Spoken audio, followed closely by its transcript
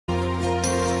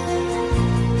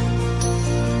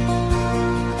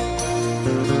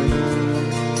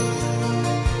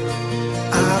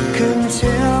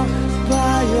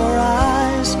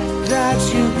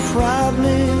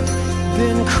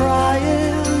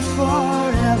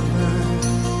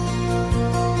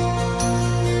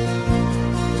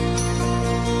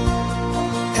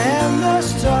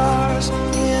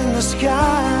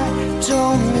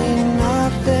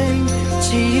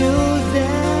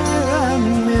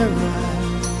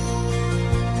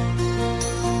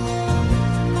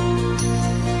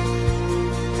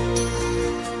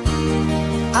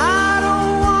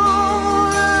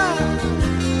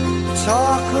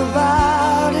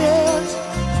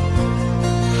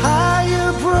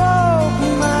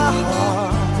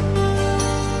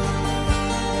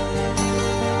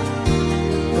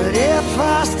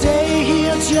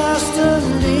just a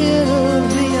little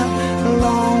bit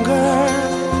longer.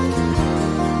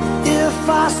 If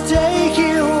I stay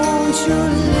here, won't you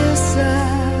listen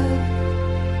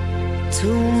to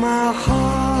my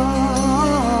heart?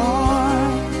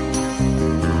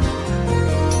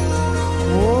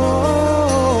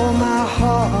 Oh, my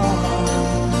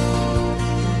heart.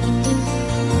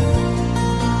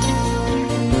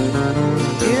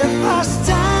 If I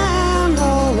stand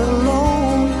all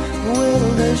alone, will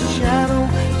the shadow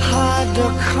hide the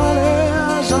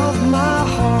colors of my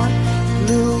heart?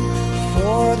 Blue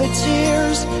for the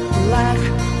tears, black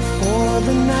for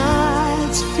the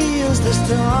nights, feels the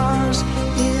stars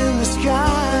in the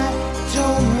sky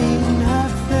don't mean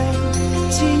nothing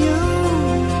to you.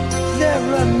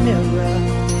 They're a mirror.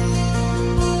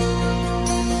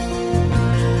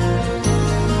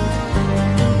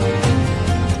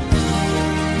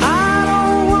 I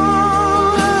don't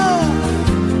wanna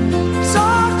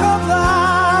talk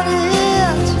about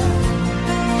it,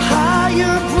 how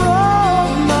you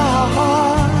broke my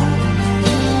heart.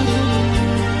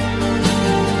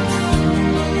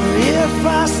 If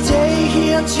I stay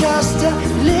here just a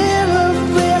little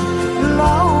bit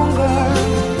longer,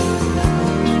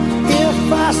 if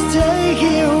I stay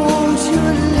here, won't you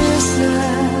listen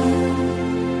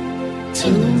to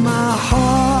my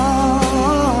heart?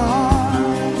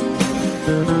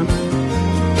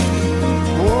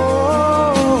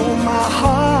 Oh, my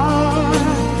heart.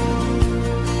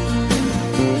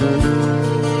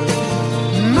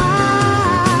 My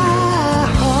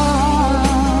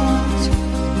heart.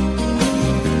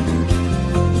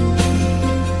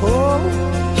 Oh,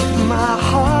 my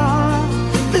heart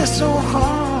is so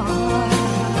hard.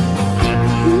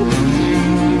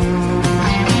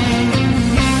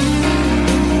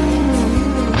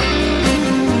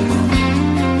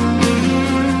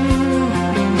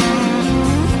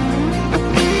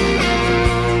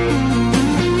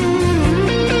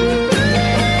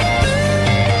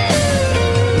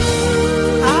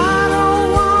 I don't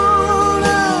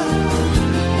wanna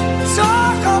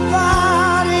talk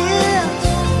about it,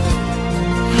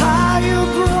 how you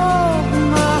broke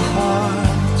my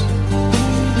heart.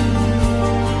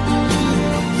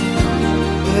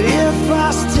 But if I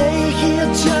stay here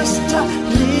just a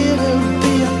little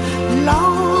bit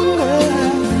longer,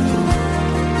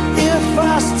 if I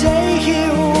stay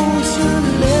here, won't you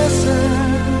listen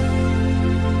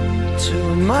to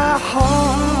my heart?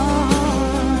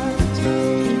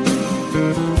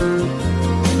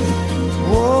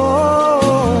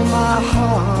 Oh, my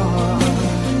heart.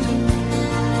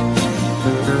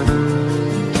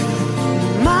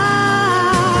 My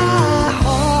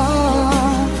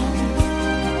heart.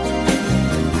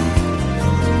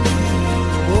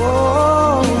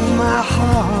 Oh, my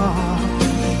heart.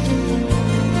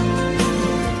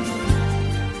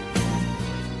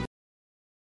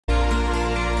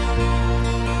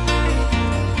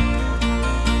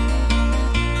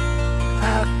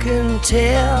 I can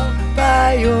tell by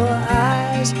your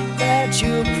eyes that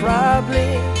you've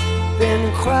probably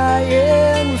been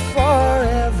crying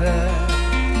forever.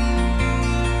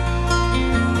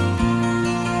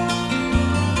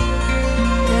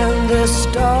 And the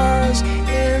stars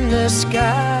in the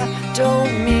sky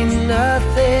don't mean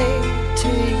nothing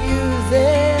to you.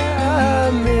 They're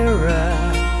a mirror.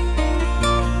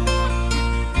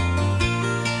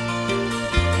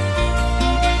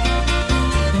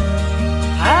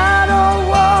 I don't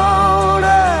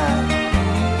wanna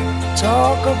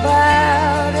talk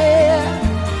about it,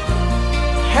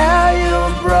 how you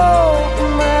broke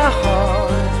my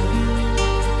heart.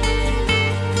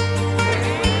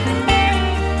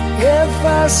 If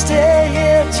I stay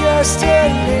here just a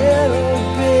little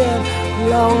bit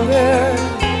longer,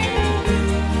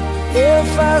 if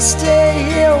I stay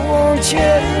here, won't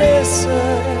you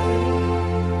listen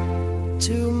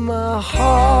to my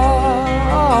heart?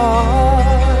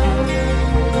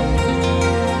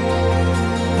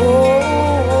 Oh,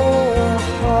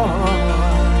 heart.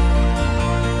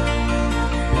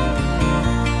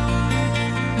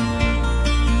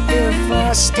 If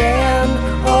I stand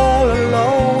all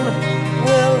alone,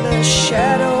 will the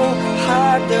shadow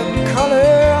hide the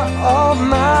color of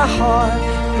my heart?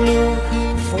 Blue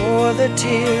for the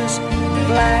tears,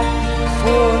 black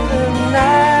for the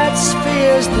nights,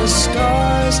 fears the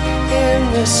stars in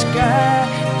the sky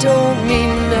don't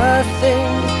mean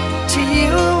nothing to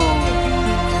you.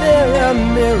 They're a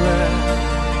mirror.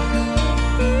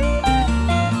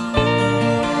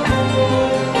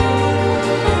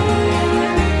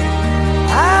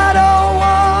 I don't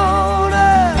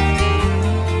wanna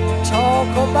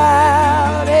talk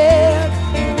about it,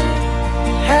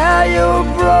 how you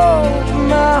broke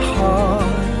my heart.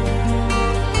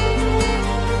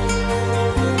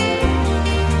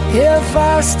 If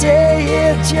I stay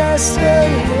here just a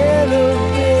little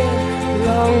bit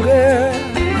longer,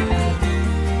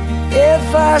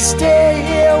 if I stay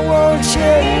here, won't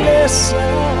you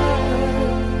listen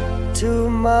to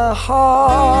my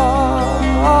heart?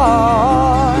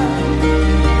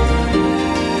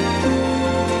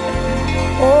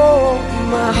 Oh,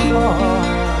 my heart.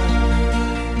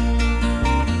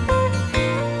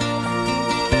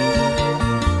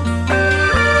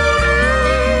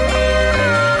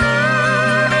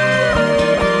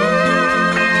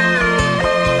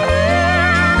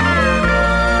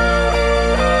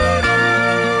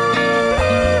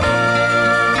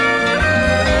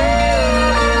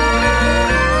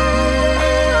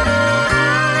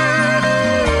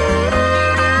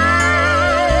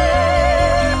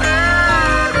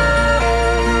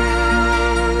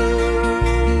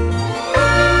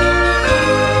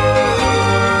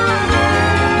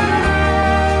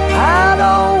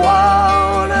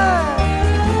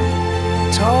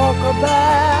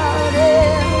 About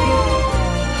it,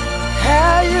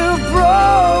 how you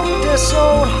broke this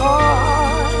old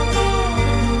heart.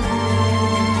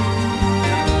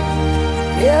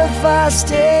 If I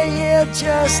stay here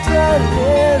just a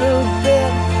little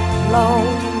bit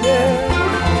longer,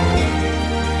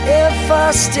 if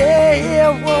I stay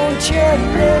here, won't you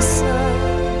listen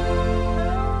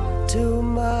to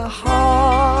my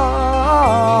heart?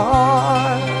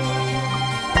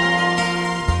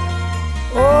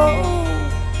 Oh,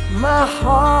 my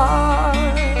heart,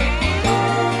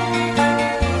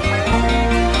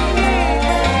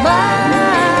 my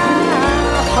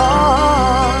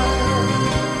heart,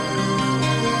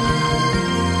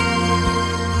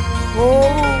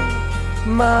 oh,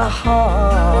 my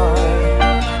heart.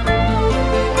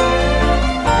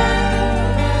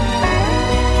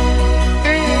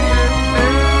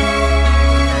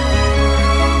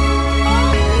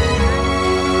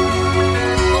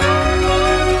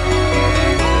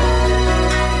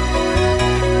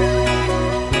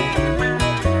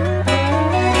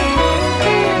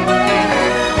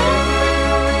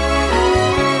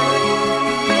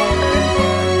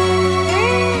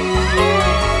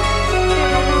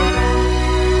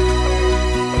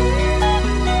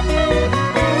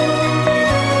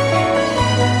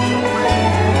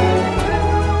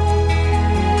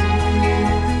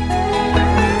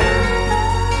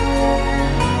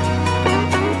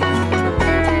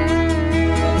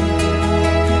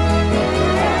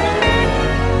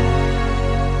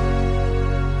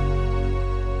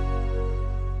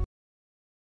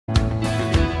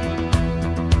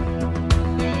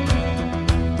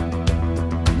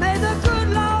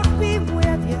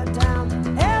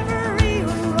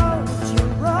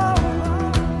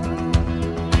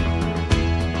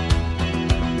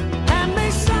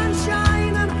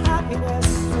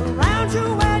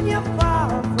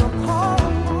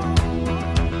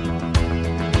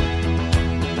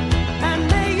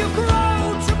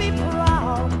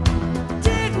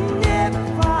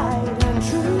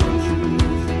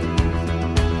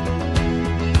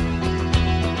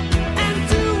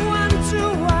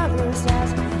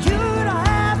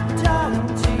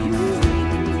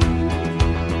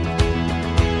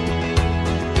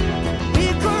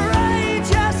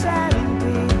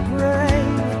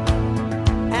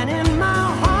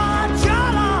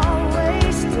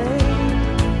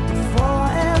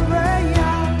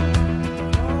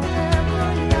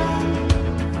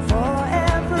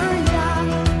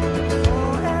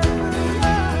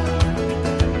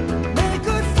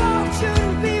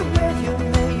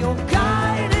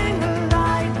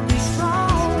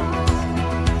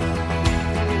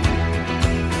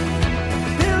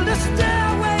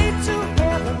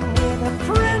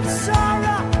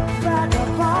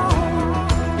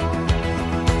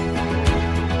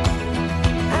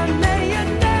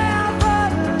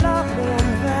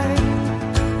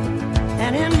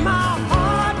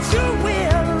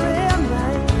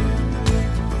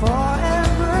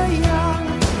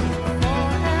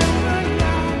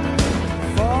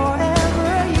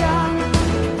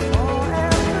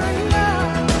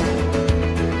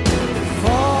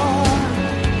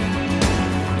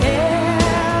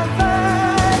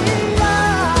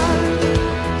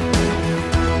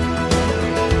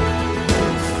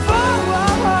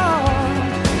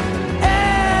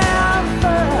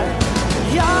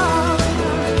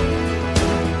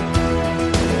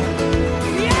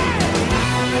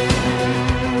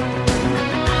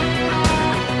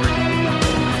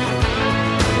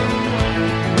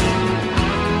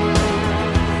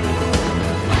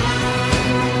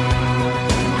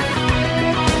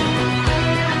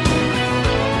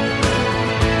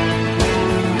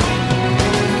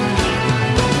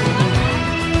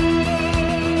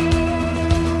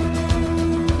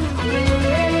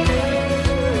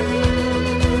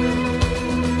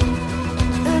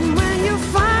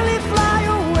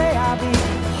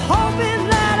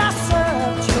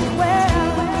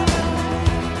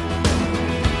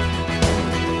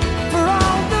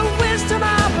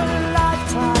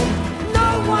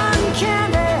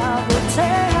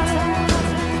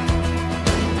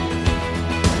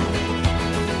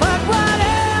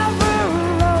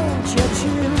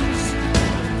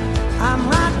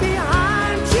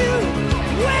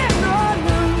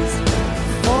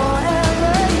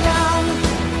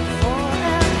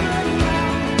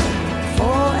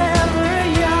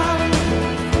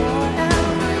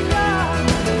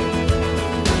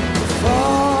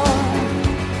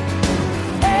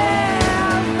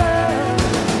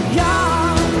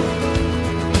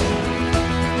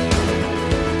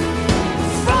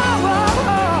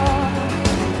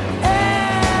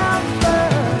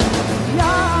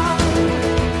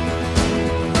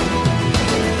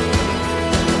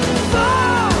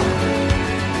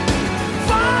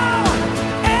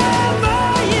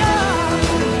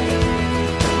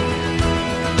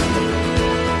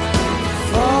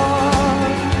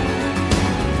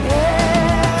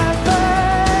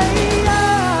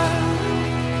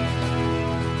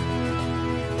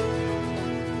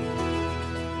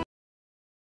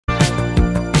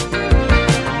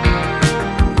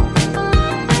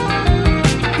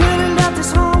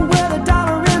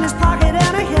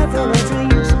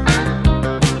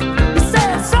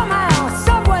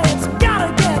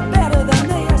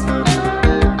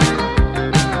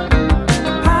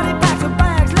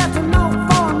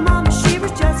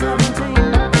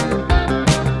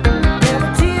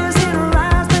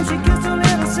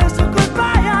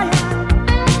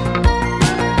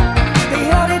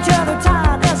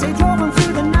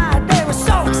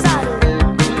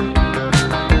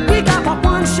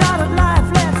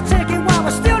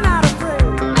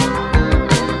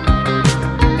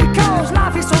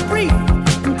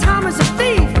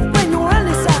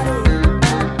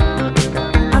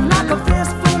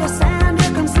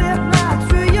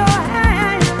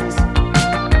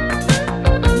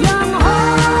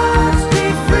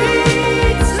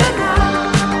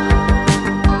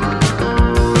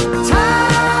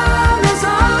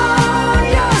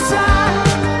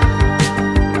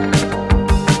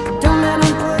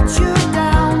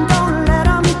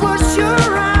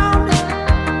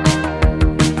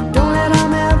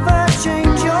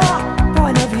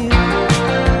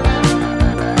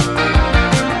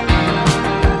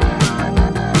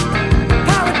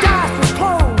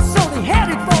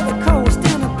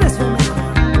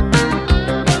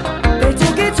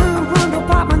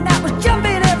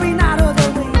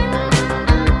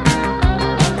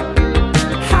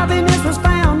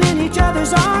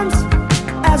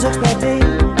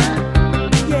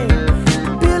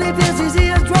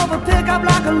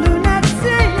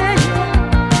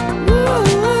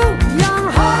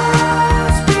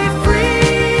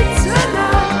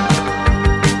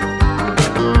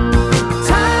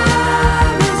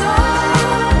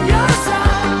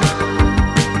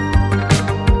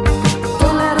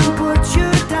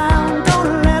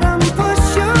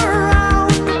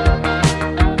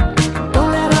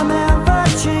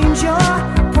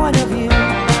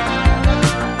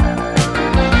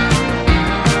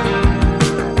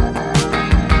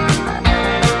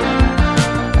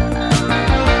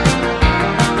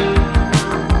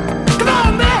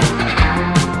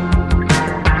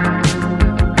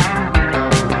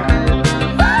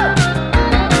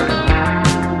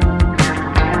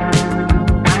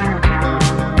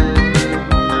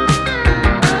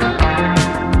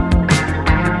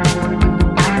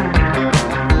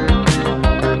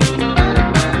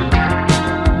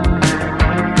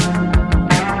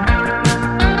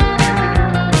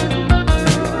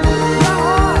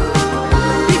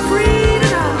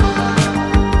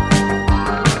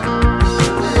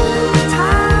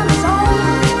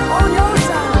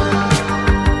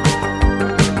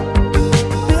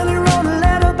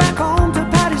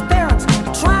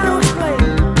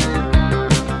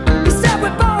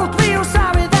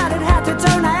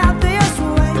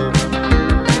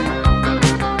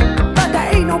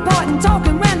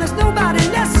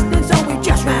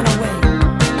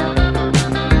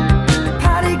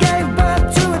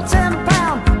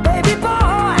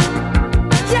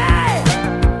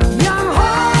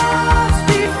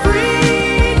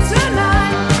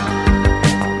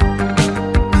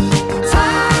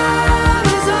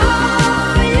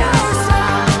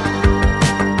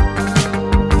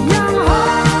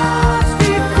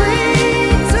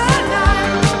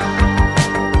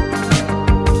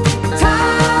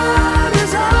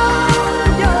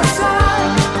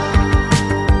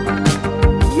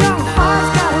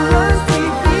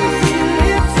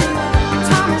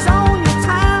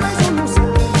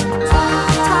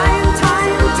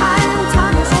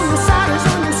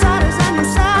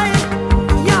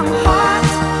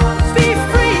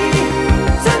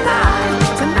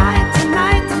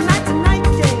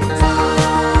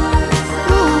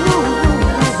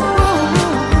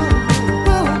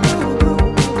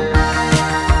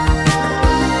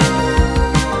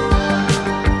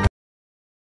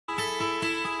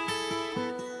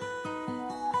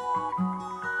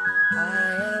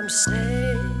 am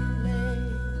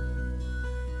sailing,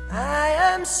 I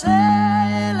am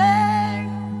sailing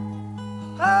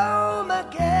home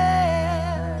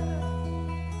again,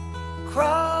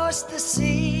 across the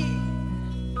sea.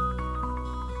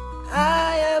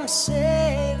 I am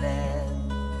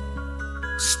sailing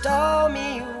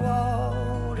stormy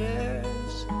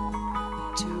waters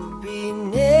to be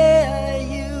near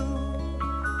you,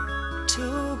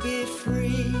 to be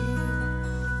free.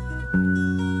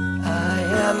 I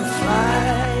am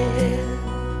flying,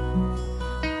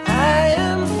 I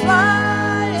am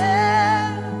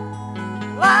flying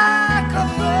like a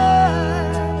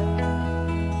bird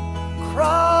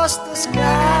across the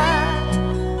sky.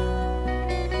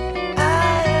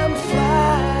 I am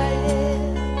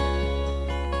flying,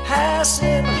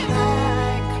 passing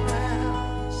high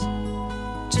clouds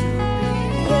to be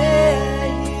near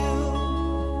you,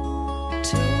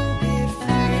 to be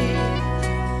free.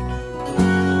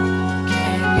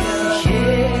 Can you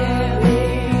hear me?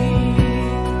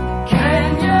 Can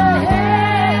you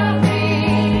hear me?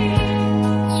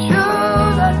 Through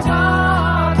the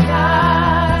dark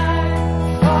night,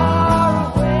 far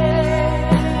away.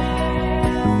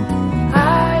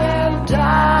 I am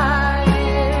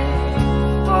dying,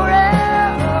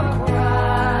 forever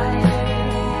crying,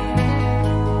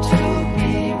 to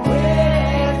be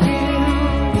with you.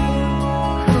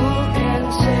 Who can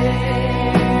say?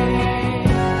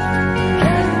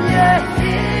 Can you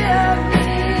hear me?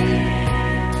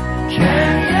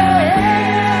 Can you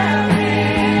hear me?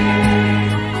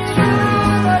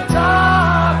 Through the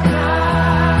dark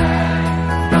night,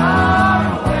 far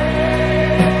away.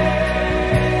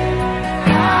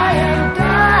 I am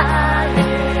dying,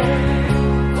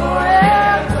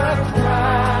 forever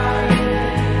crying,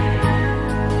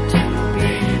 to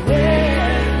be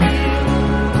with you.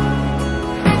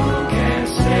 Who can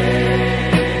say?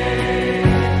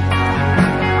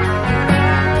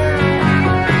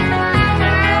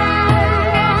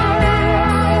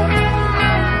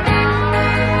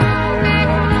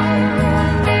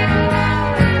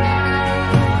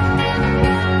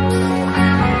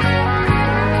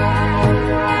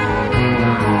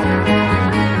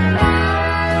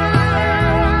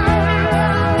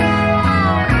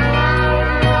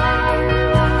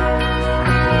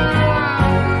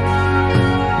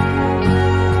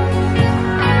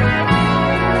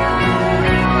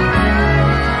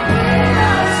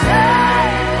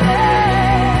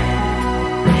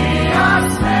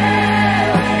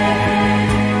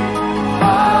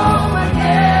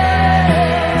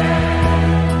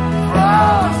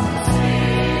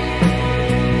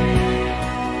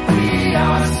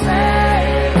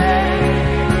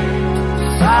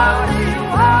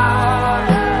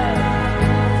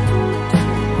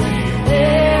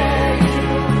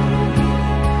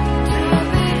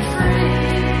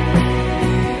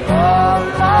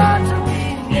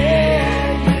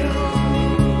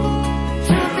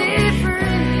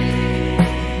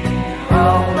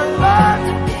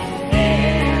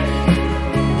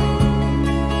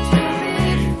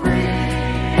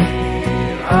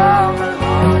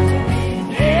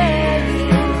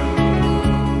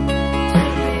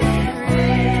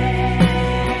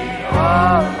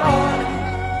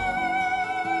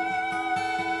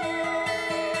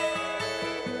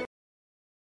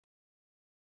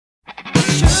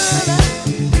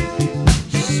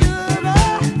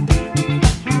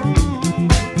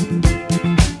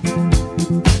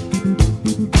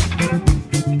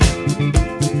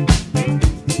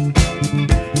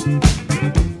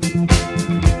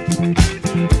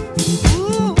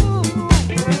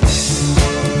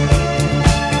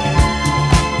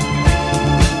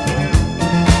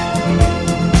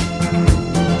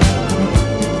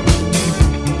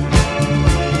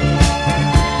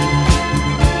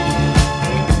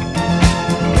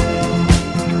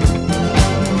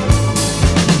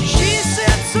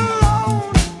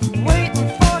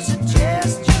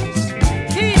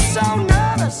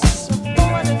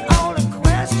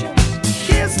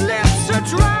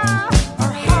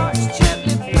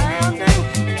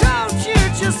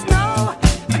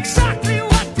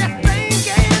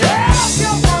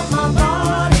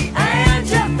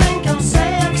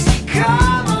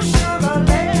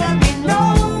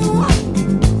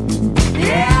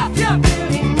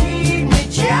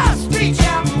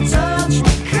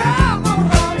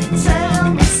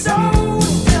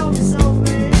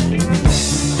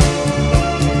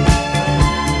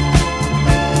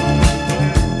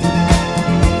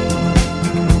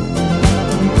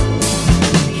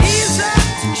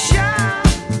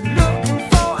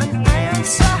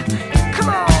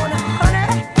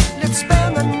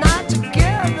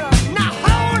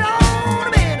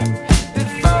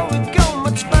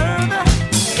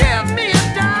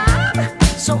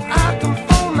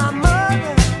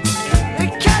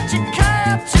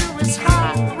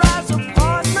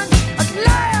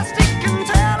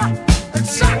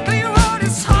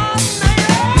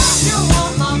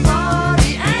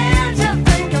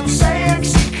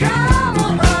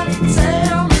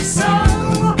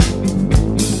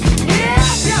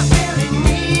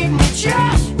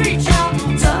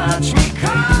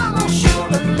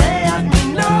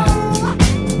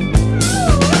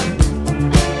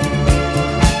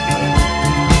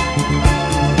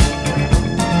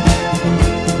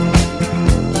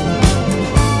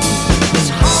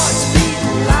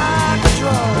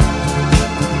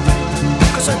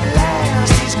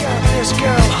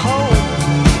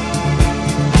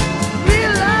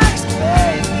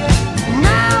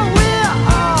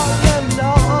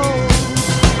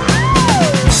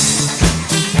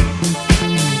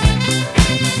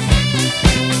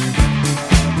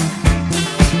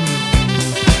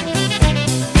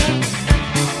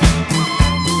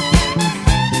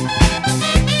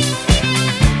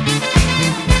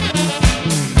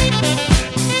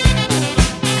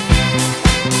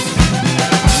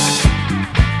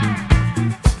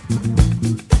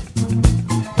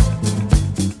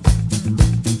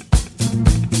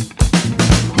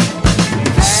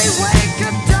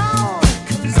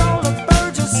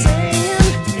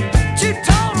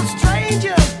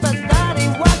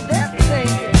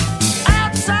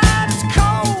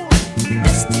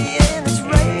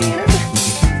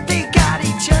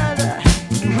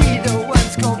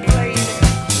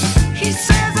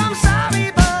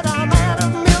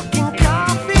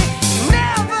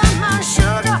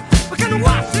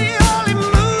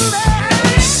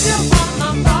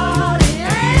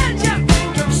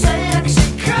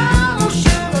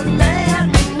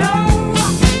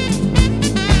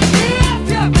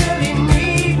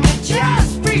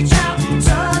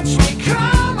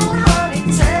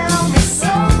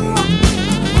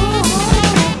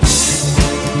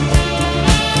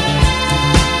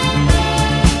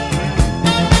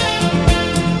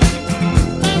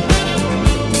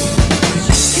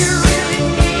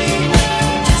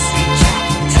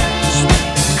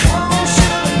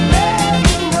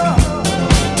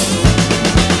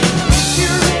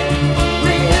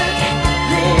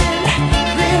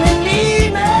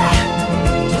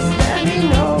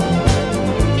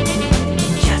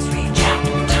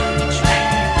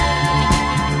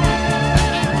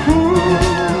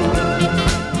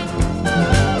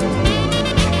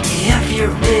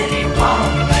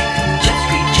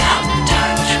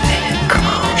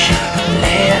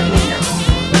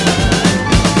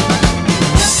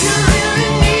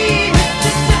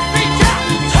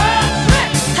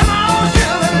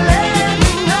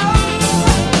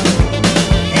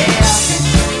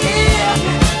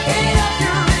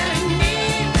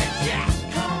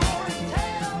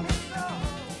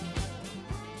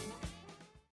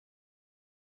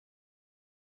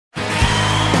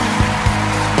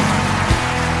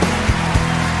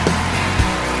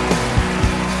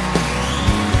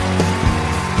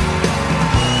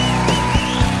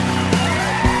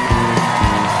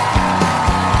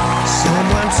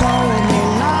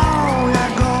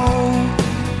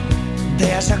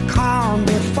 calm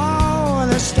before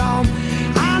the storm.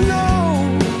 I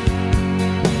know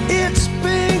it's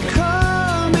been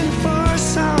coming for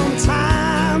some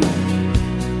time.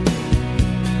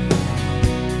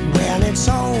 When it's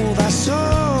over,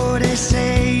 so they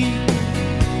say,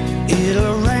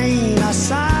 it'll rain a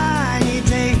sunny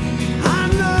day. I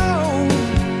know,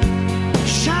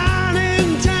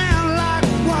 shining down like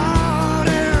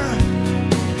water.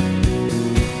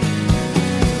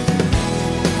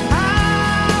 I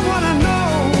wanna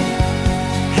know,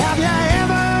 have you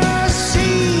ever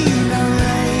seen the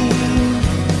rain?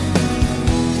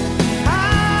 I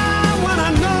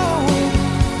wanna know,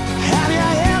 have you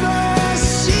ever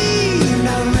seen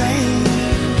the rain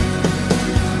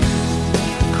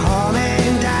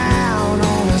coming down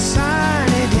on a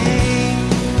sunny day?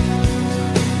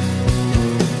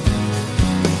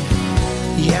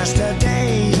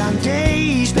 Yesterdays and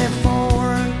days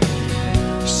before,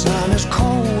 sun is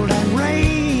cold and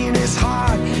rain is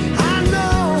hard. I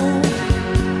know,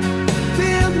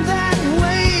 been that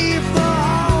way for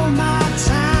all my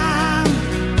time.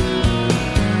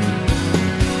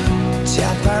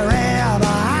 Temporary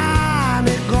behind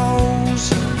it goes,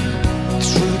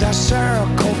 through the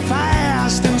circle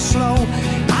fast and slow.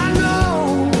 I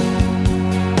know,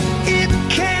 it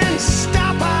can't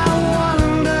stop, I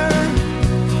wonder.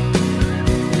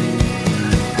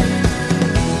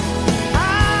 I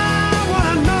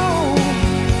wanna know,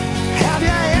 have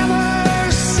you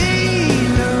ever seen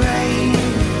the rain?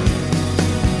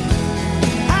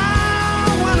 I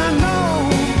wanna know,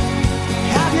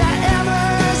 have you ever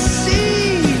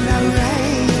seen the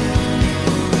rain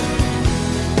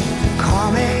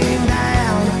coming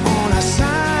down on a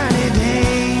sunny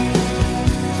day?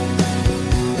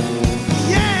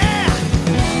 Yeah!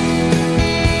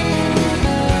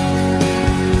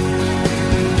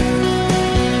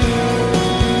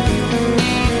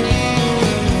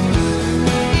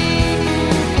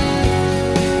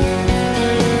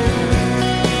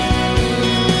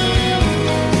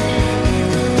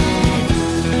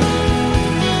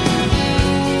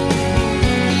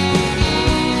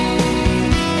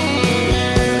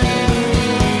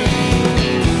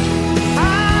 I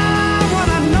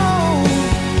wanna know,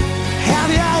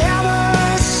 have you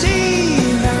ever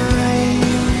seen the rain?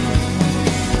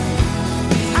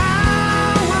 I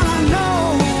wanna know,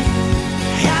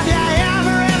 have you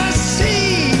ever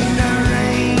seen the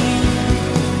rain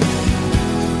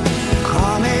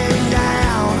coming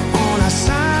down on a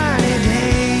sunny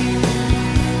day?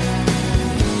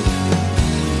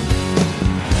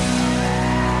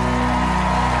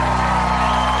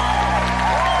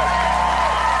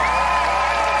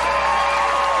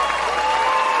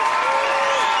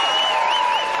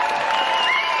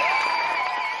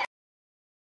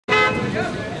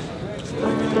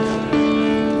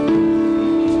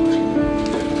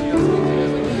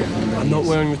 I'm not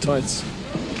wearing the tights.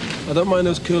 I don't mind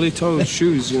those curly-toed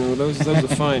shoes, you know, those are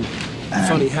fine.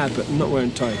 Funny hat, but I'm not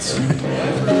wearing tights.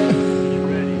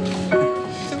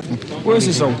 Where's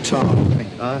this old tar?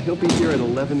 He'll be here at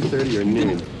 11:30 or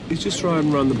noon. He's just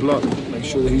driving around the block, make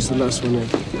sure that he's the last one in.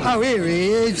 Oh, here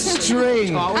he is,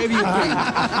 String. Oh, where have you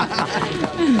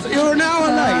been? You're an hour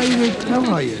late. How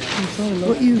are you?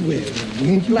 What are you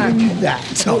wearing? Black.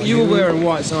 That. Oh, you were wearing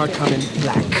white, so I come in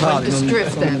black. Like the strip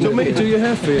then. Do you want me to do your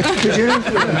hair for you? Could you?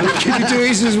 Could you do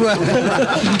his as well?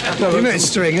 You met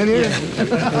String, haven't you?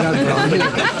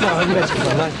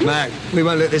 Mac, we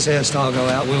won't let this hairstyle go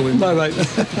out, will we? No, mate.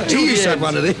 You used to have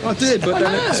one of these. I did, but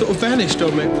then it sort of vanished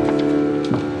on me.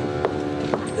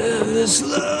 This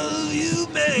love you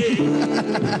made.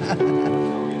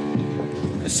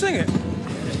 Let's sing it.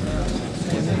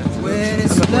 When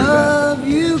it's love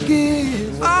you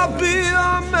give, I'll be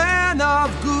a man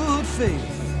of good faith.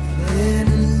 when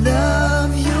in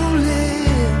love you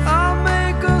live, I'll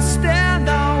make a stand,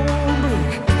 I won't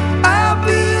break. I'll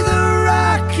be the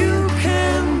rock you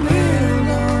can build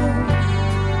on.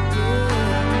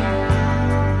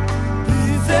 Be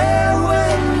there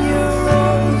when you're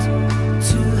old,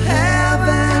 to have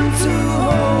and to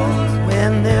hold.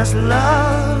 When there's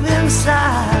love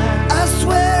inside, I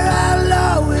swear I'll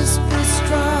always be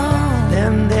strong.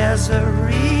 Then there's a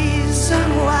reason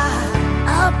why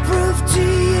I'll prove to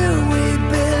you we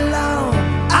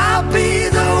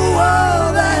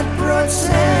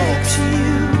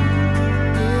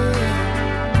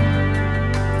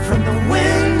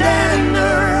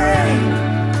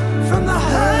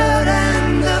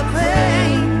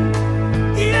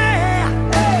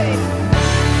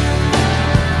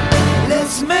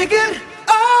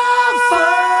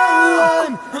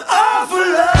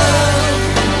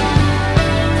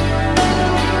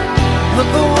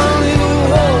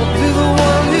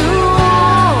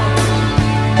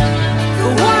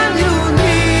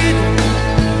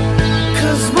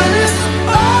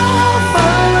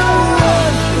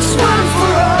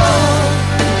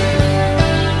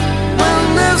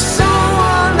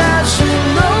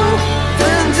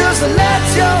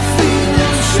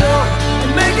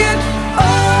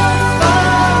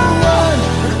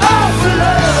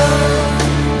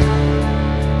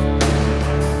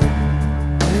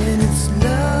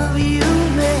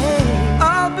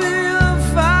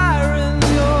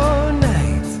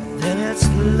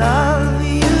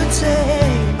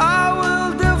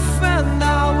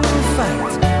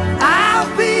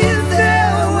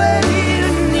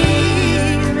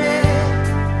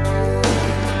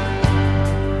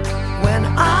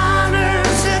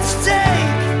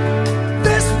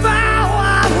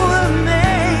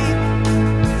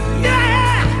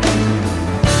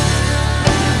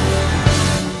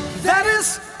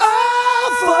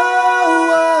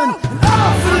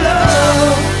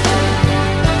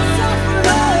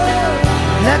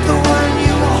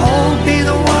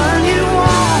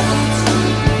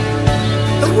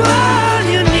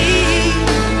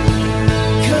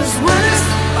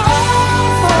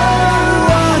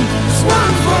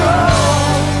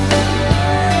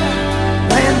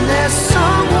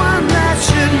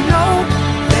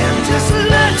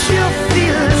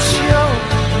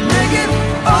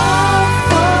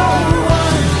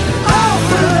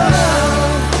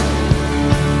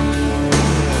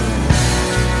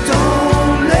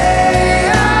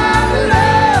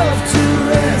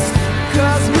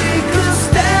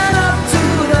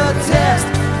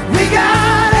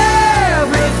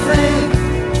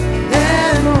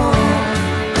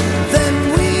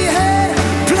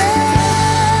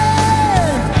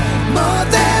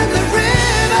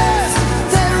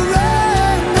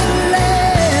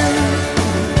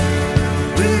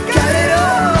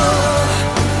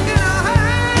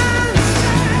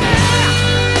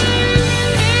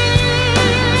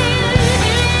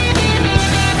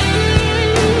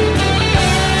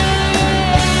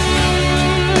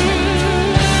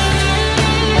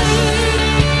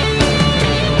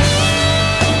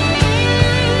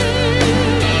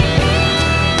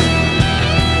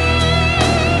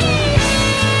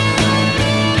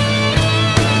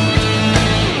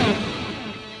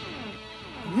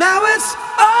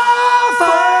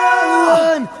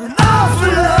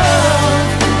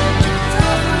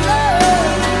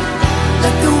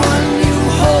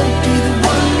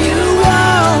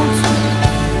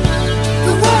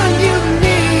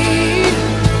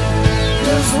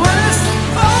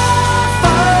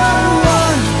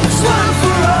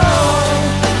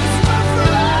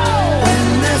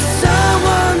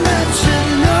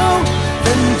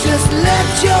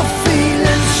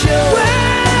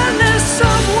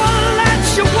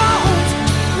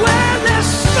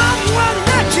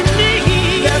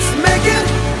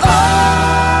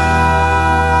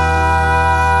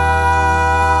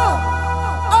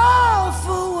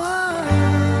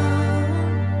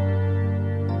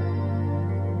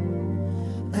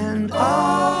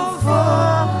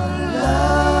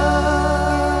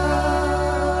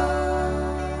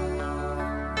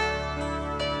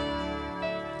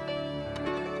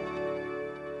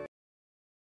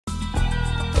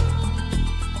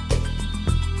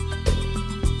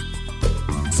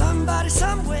somebody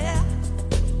somewhere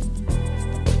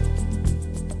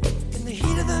in the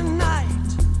heat of the night,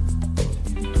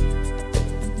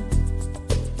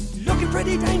 looking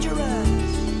pretty dangerous,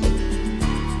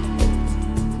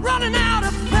 running out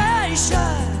of patience.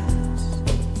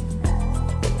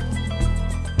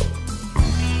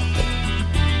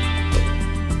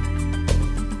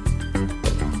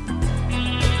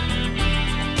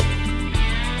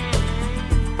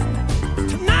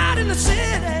 Tonight in the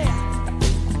city,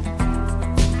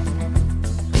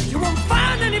 you won't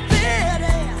find any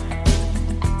pity.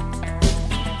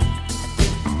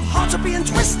 Hearts are being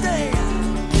twisted,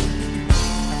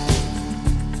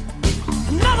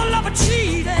 another lover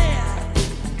cheated.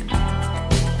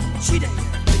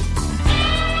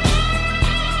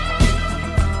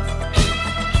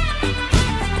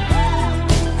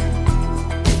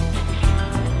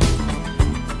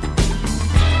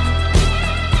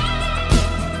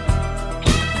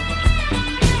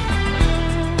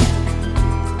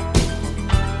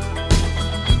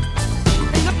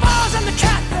 In the bars and the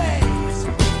cafes,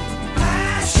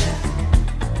 passion.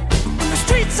 In the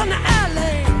streets and the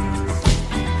alleys,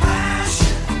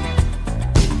 passion.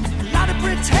 A lot of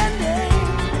pretending,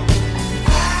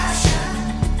 passion.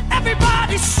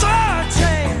 Everybody's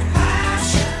searching,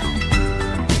 passion.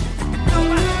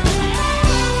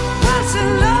 Once in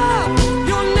love,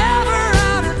 you're never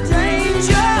out of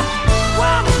danger.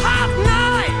 One hot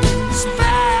night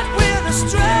spent with a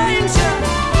stranger.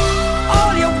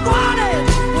 All you wanted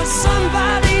was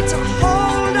somebody to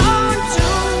hold on to.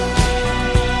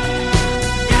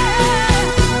 Yeah.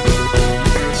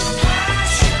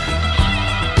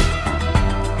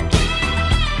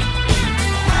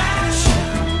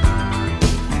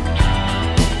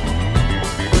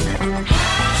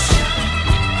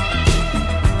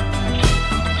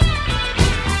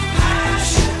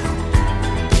 Passion.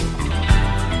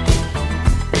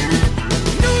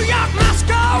 New York,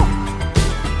 Moscow,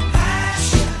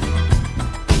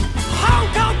 Hong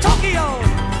Kong, Tokyo,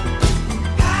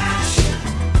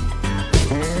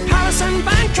 Paris and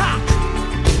Bangkok.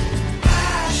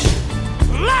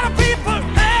 A lot of people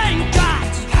ain't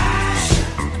got.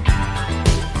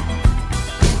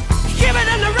 Hear it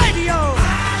in the radio,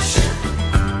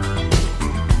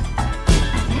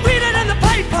 read it in the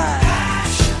paper,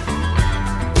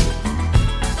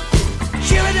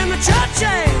 hear it in the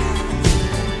churches,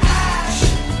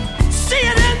 see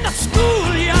it in the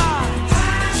schoolyard.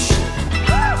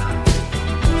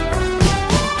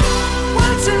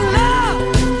 Once in love,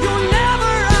 you're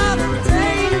never out of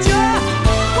danger.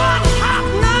 One hot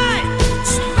night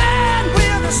spent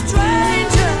with a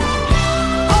stranger.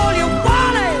 All you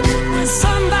wanted was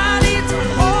somebody to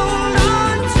hold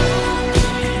on to.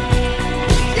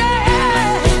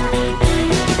 Yeah.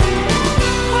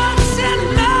 Once in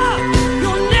love,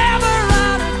 you're never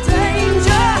out of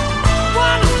danger.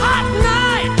 One hot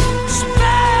night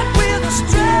spent with a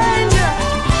stranger.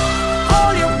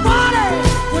 All you wanted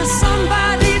was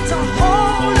somebody to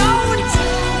hold on to.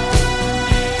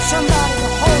 Somebody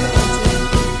to hold on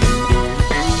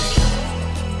to.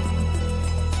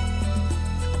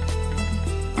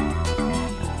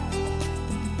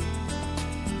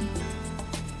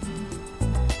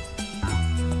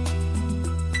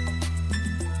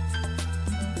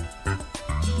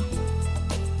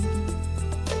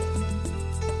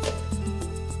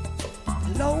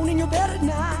 Alone in your bed at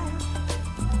night,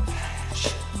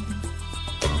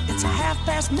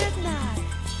 it's midnight.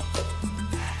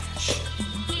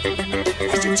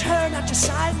 As you turn out your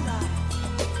sideline,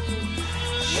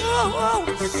 oh,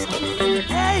 something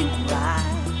ain't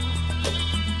right.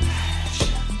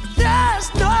 There's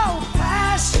no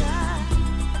passion.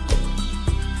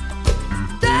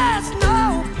 There's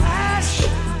no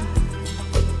passion.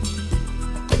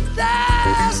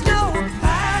 There's no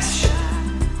passion.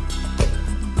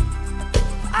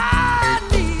 I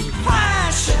need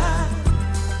passion.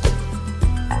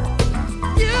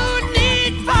 You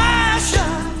need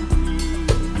passion.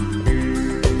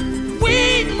 We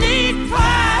need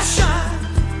passion.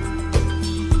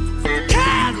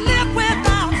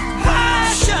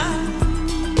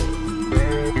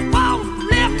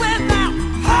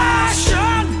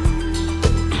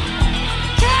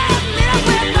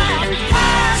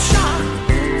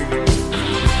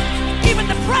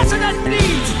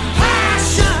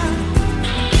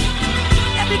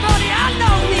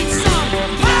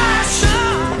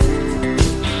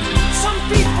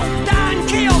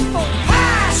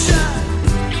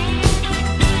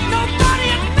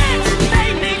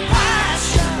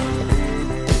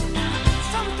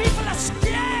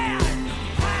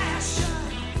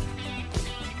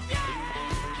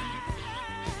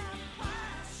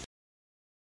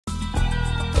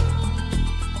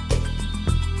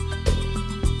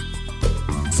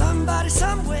 Somebody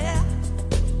somewhere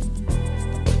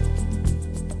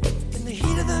in the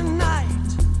heat of the night,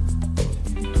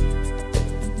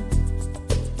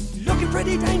 looking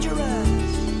pretty dangerous,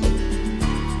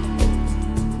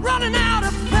 running out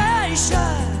of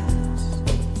patience.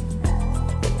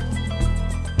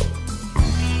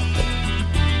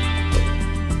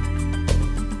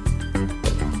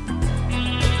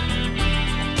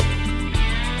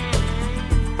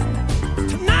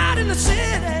 Tonight in the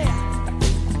city,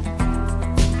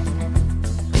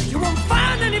 you won't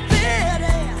find any pity.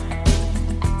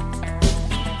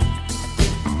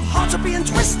 Hearts are being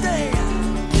twisted,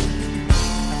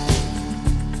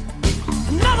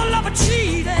 another lover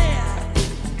cheated.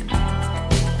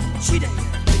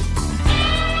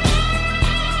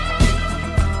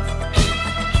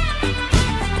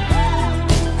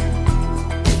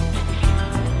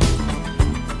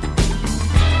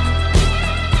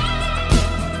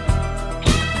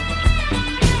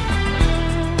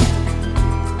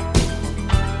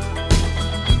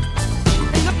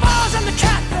 In the bars and the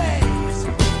cafes,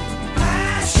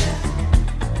 passion.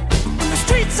 In the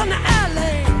streets and the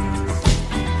alleys,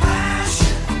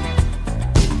 passion.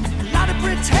 A lot of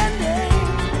pretending,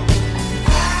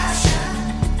 passion.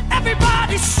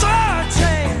 Everybody's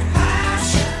searching,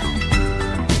 passion.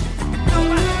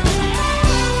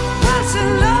 Once in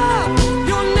love,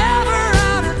 you're never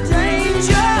out of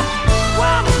danger.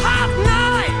 One hot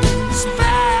night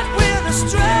spent with a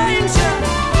stranger.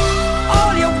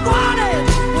 All you wanted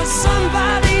was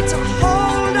somebody to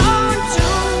hold on to.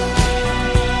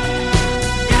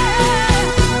 Yeah.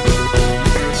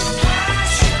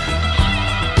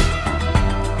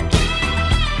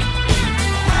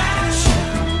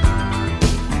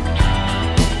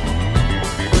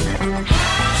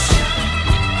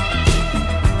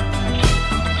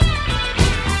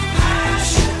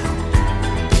 Passion.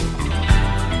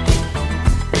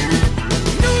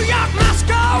 New York,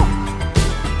 Moscow,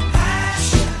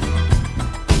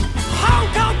 Hong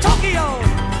Kong, Tokyo,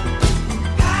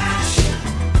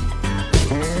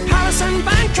 Paris and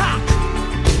Bangkok.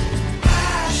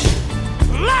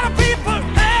 A lot of people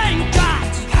ain't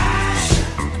got.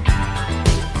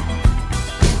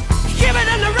 Hear it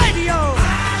in the radio,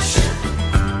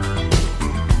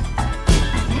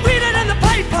 read it in the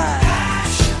paper,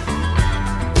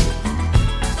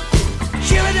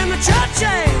 hear it in the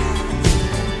churches,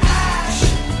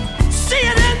 see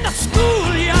it in the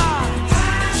schoolyard.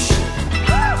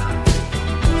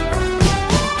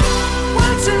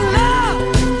 Once in love,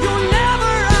 you're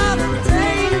never out of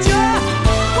danger.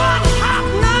 One hot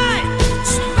night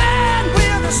spent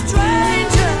with a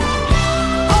stranger.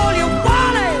 All you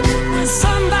wanted was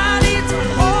somebody to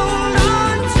hold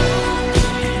on to.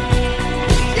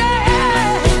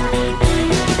 Yeah.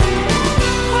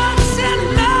 Once in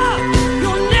love,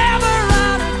 you're never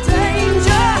out of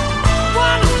danger.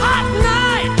 One hot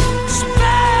night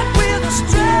spent with a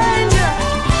stranger.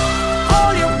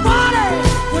 All you wanted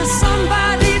was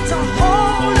somebody to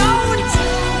hold on to.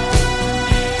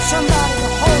 Somebody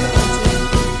to hold on to.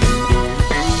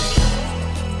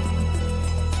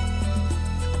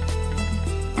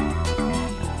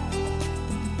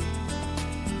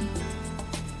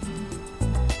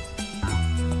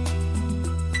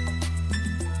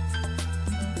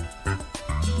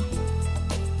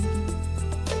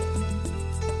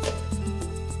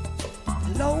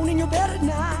 Alone in your bed at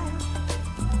night,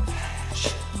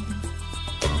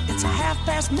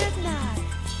 it's midnight.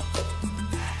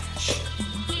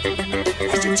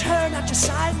 As you turn out your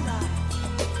sideline,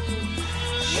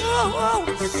 oh,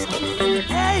 something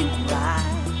ain't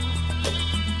right.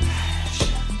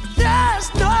 There's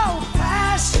no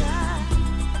passion.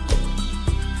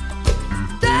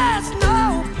 There's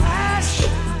no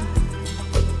passion.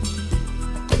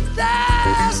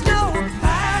 There's no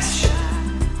passion.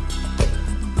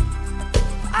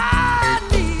 I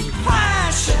need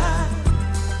passion.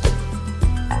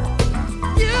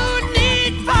 You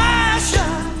need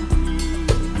passion.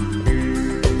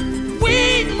 We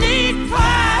need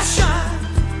passion.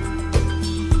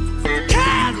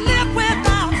 Can't live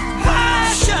without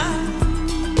passion.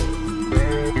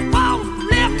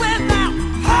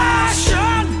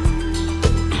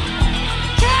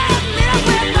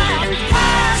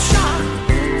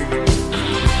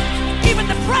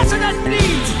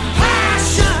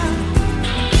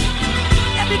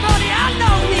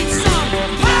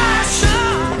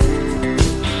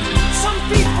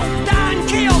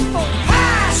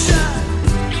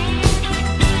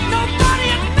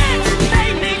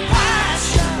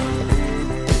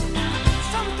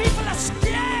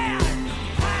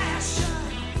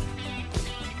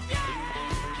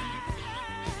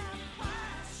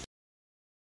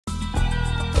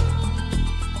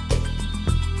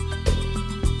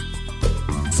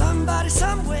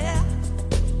 somewhere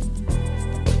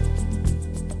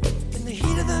in the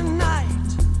heat of the night,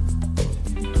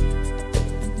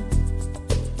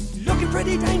 looking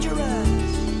pretty dangerous,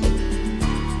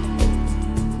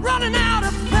 running out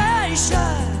of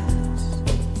patience.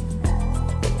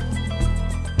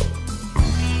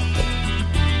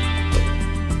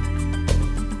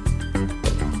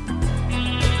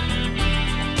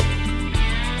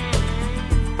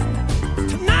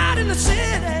 Tonight in the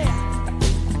city,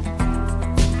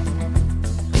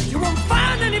 you won't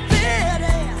find any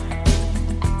pity.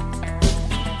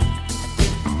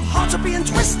 Hearts are being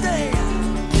twisted,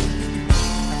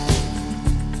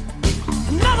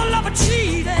 another lover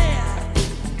cheated.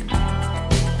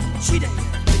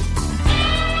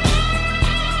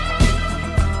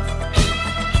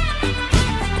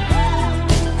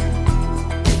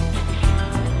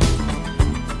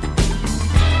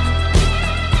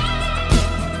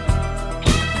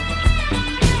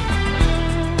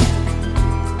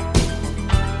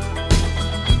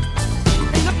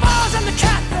 In the bars and the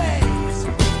cafes,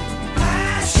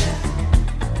 passion.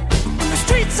 In the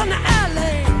streets and the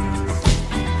alleys,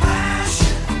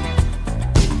 passion.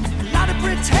 A lot of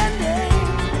pretending,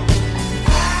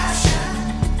 passion.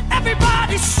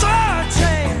 Everybody's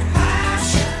searching,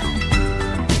 passion.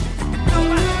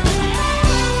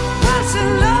 Once in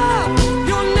love,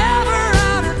 you're never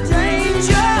out of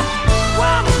danger.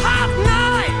 One hot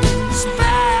night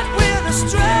spent with a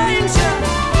stranger.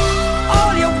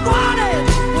 All you wanted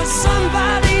was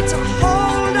somebody to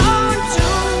hold on to.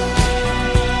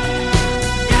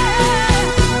 Yeah.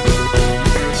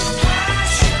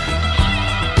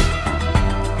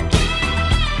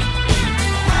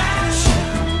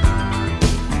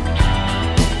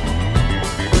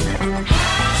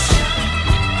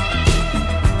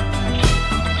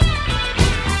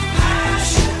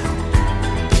 Passion.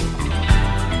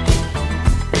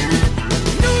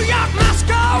 New York,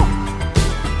 Moscow,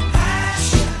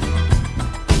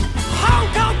 Hong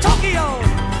Kong, Tokyo,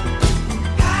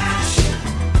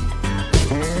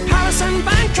 Paris and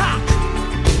Bangkok.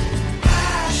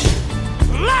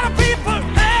 A lot of people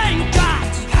ain't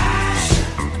got.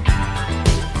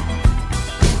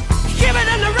 Hear it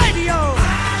in the radio,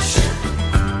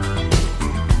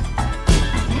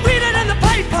 read it in the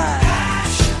paper,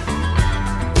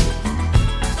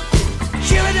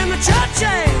 hear it in the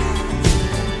churches,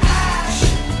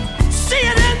 see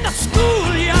it in the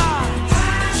schoolyard.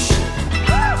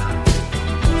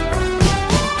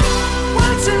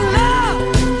 Once in love,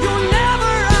 you're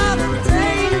never out of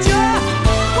danger.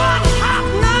 One hot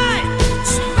night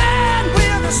spent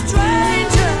with a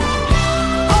stranger.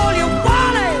 All you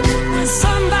wanted was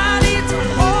somebody to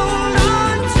hold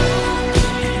on to.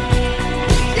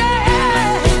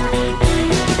 Yeah.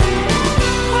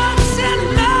 Once in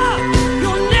love,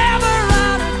 you're never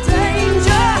out of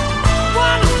danger.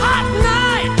 One hot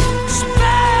night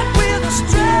spent with a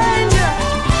stranger.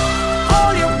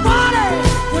 All you wanted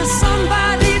was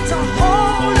somebody to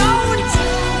hold on to.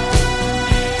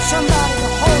 Somebody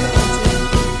to hold on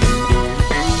to.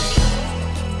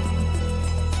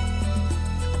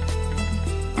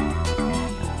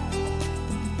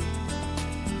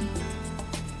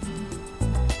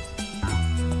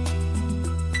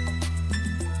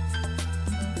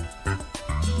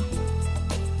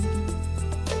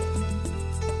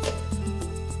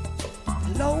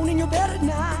 Alone in your bed at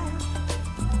night,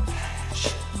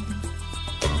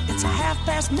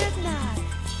 it's midnight.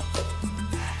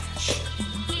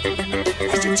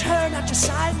 As you turn out your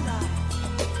sidelight,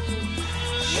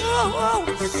 oh,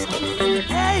 something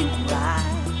ain't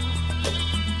right.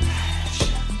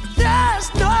 There's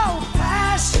no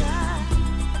passion.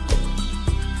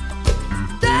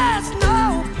 There's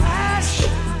no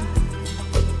passion.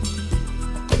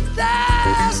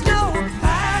 There's no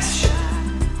passion.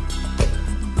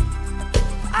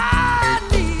 I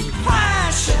need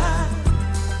passion.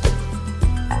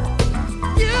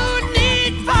 You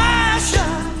need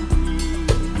passion.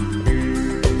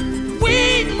 We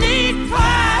need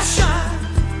passion.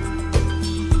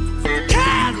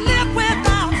 Can't live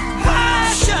without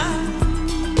passion.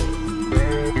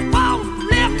 Won't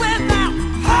live without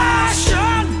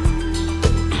passion.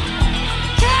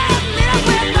 Can't live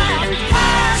without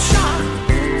passion.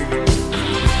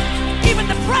 Even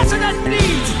the president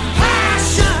needs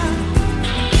passion.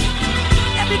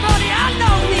 Everybody I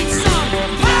know needs some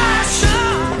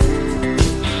passion.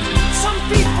 Some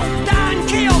people die and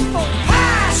kill for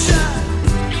passion.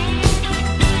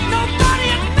 Nobody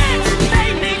admits they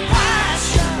need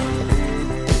passion.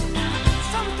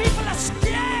 Some people are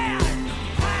scared.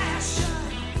 Passion.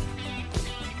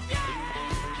 Yeah.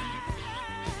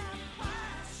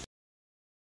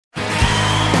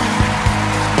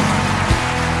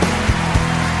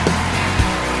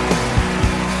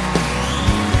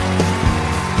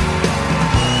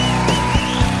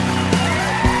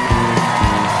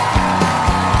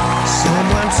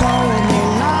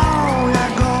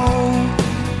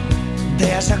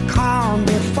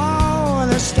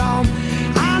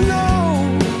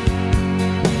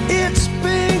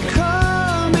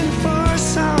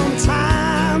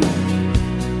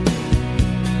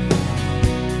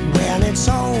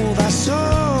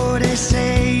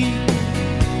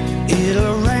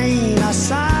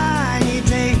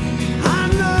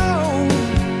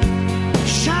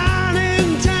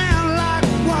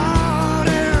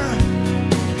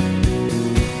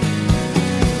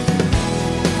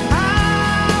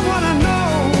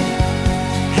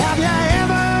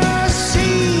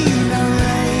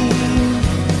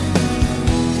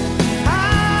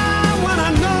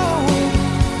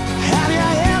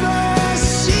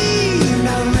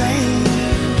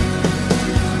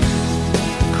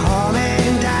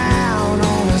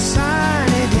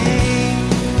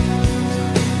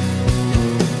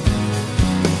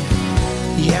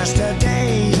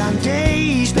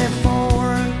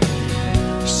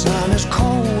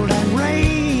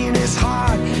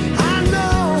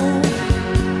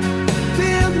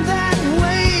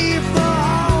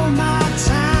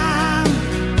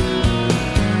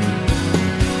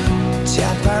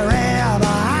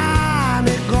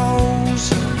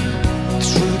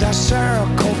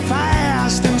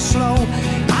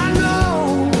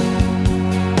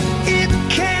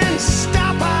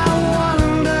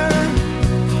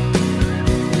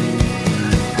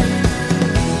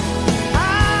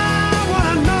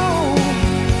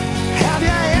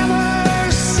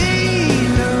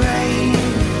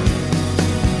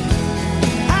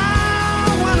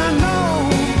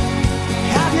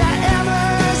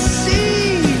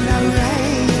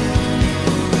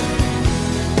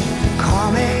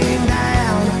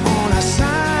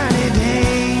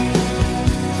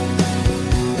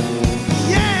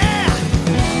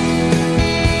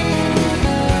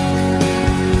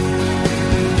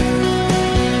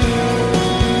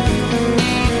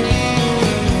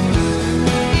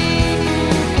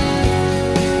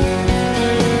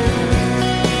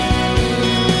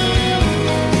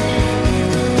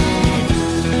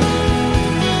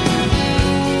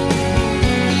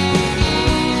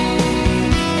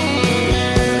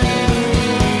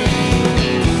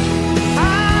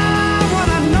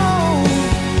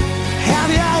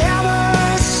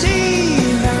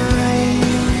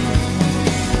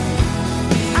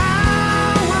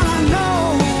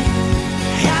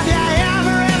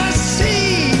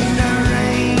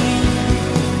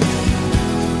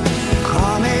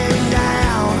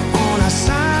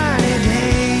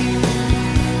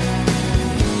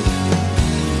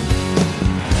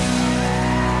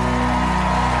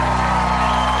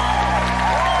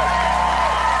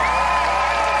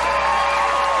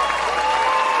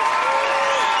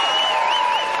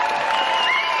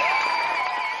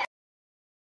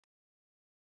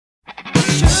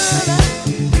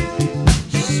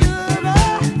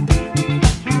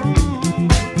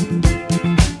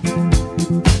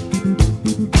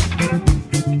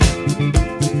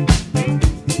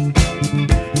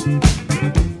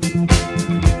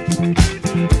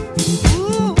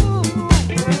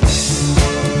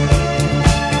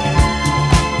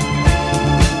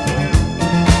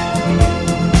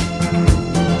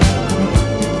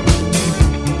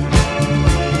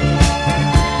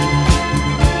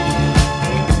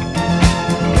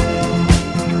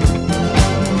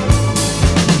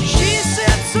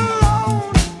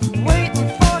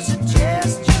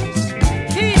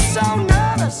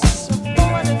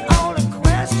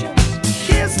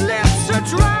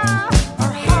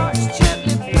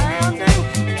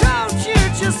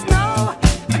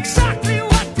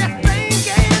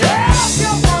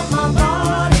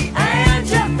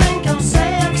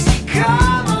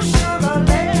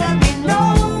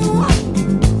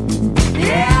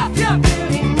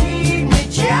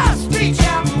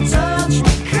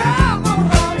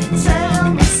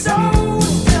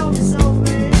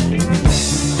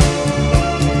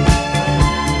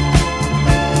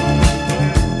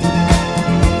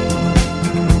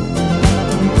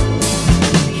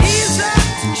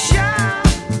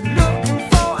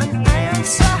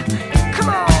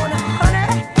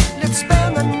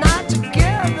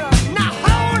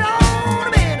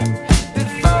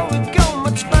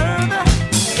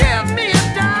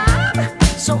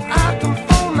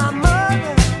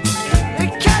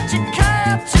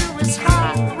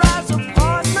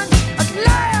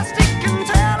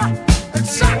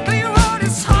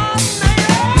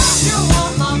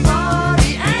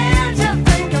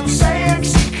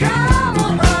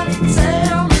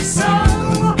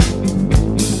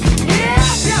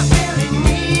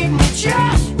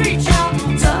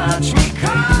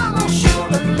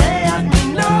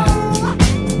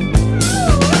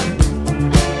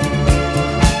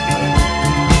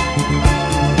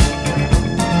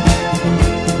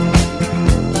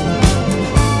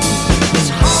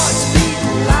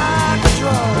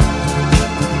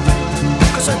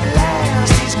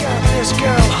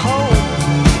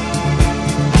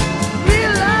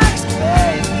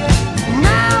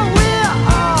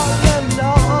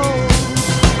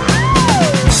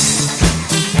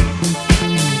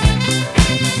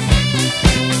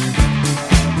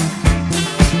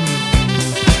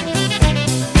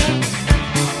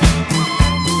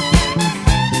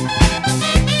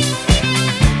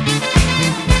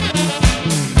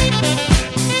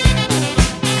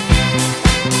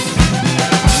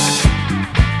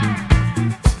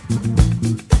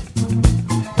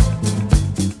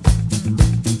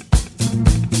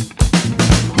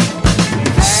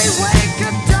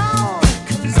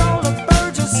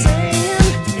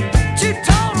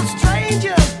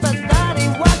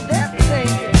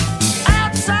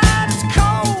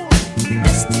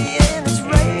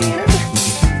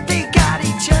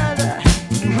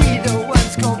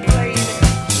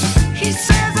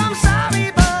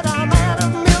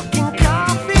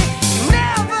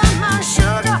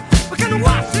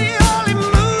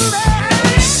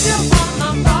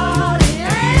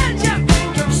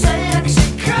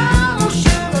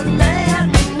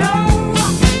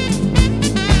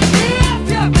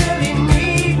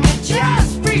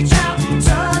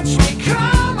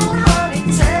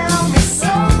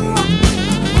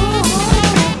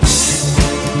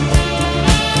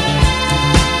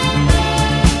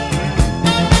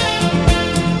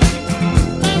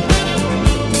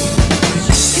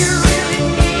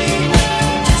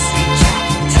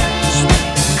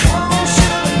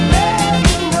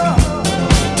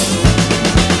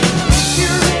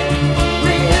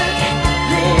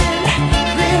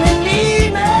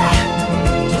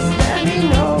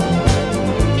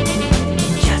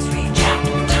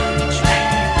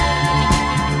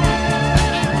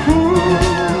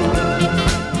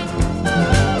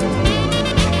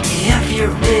 you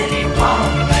really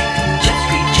want me, just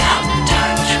reach out and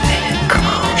touch me. Come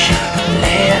on, sugar,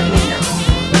 let me know.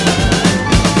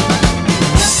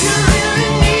 If you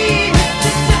really need me,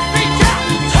 just reach out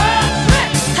and touch me.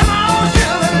 Come on,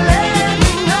 sugar, let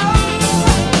me know.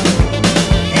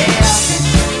 If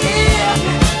you really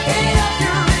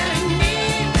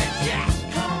need me, just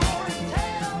come on and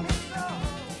tell me so.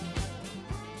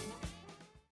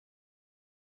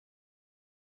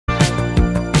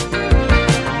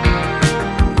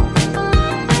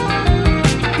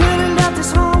 Billy left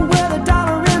his home with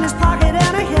 $1 in his pocket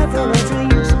and a head full of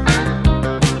dreams.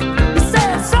 He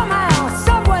said somehow,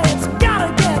 someway, it's gotta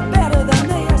get better than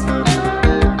this.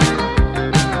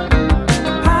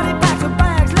 Patty packed her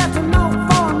bags, left a note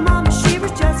for her mama, she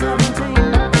was just 17.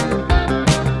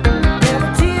 There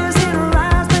were tears in her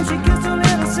eyes when she kissed her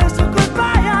little sister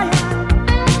goodbye.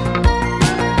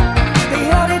 They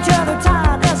held each other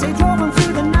tight as they drove them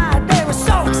through the night. They were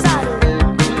so excited.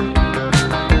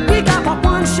 We got but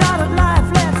one shot at life,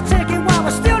 let's take it while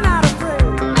we're still not afraid.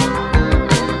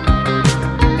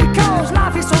 Because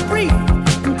life is so brief,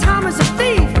 and time is a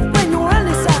thief when you're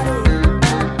undecided.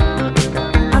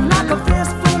 And like a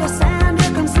fistful of sand,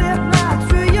 it can slip right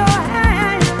through your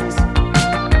hands.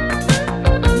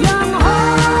 Young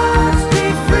hearts, be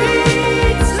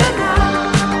free tonight.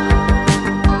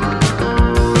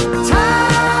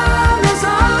 Time is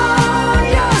on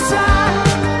your side.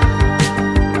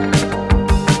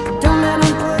 Don't let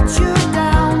them put you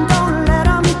down, don't let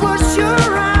them push you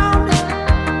around.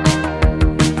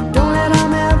 Don't let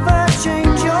them ever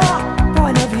change your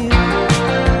point of view.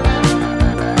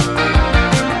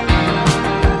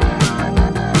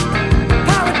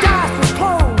 Paradise was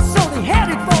closed, so they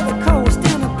headed for the coast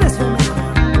in a blissful manner.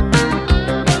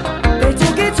 They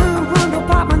took it to a room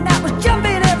apartment that was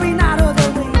jumping every night of the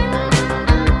week.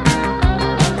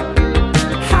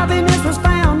 Happiness was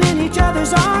found in each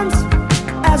other's arms,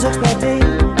 as expected.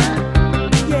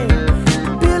 Yeah,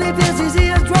 Billy pierced his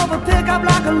ears, drove a pickup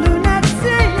like a lunatic.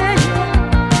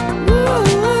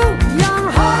 Ooh, young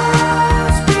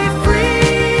hearts, be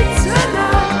free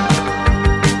tonight.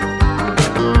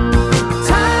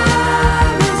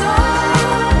 Time is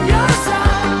on your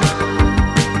side.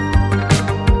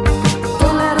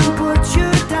 Don't let them put you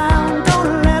down,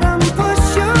 don't let them push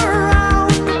you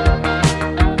around.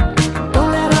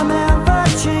 Don't let them ever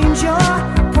change your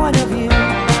point of view.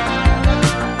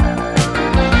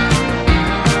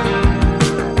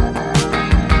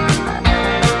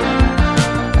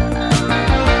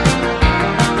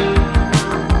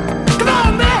 Come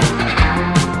on, man!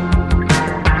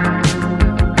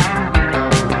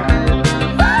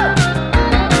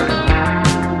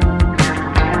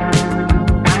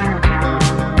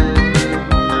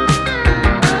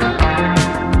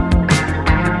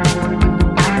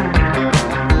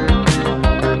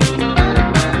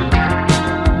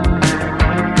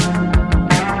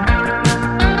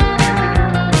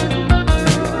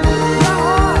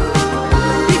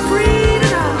 Be free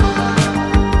tonight.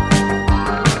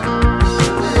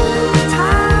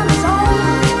 Time is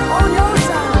on your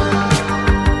side.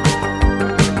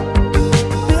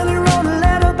 Billy wrote a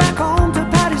letter back home to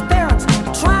Patty's parents,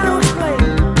 trying to explain.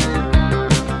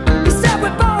 He said we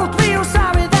both feel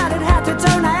sorry that it had to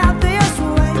turn out this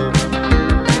way.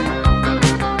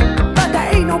 But there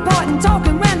ain't no point in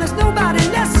talking when there's nobody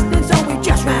listening, so we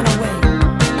just ran away.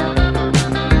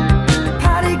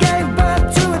 Patty gave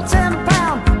birth to a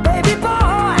 10-pound baby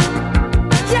boy.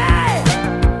 Yeah,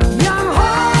 young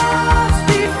hearts,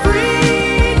 be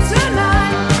free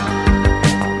tonight.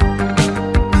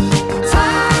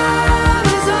 Time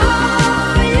is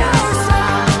on your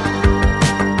side.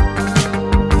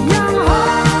 Young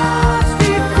hearts,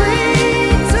 be free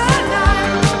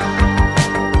tonight.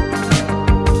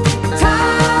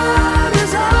 Time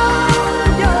is on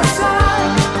your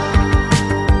side.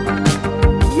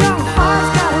 Young hearts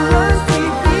gotta run free,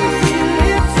 be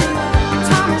live tonight.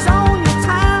 Time is on your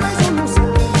time is on your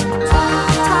side.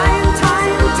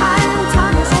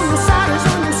 Time is on your side, is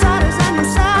on your side, is on your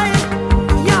side.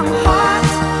 Young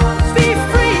hearts, be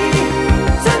free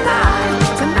tonight,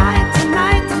 tonight,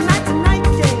 tonight, tonight, tonight,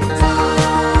 yeah.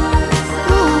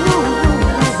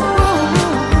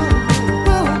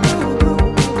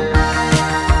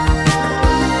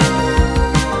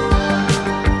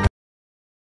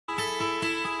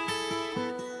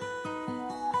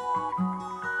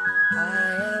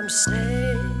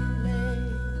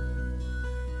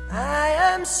 I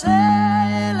am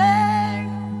sailing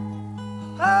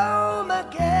home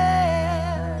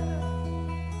again,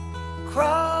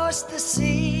 across the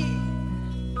sea.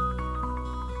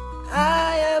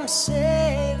 I am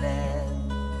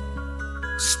sailing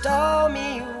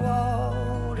stormy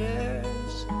waters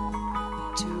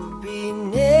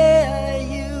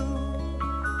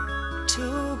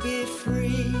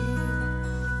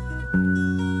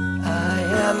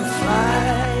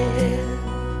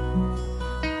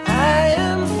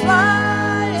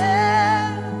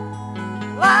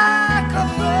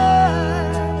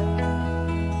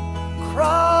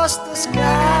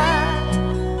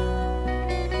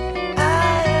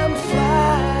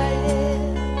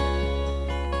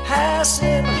pass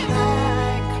in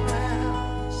high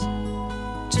clouds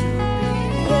to be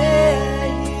near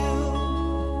you,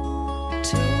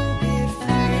 to be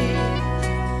free.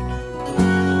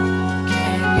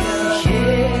 Can you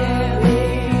hear me?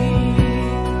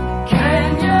 Can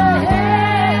you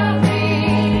hear me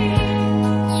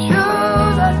through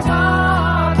the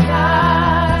dark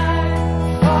night,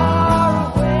 far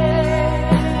away?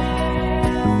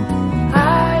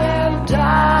 I am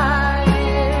dying,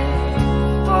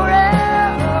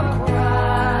 forever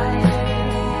crying,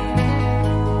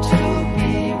 to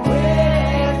be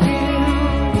with you.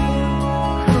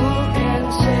 Who can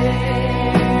say?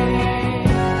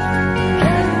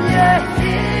 Can you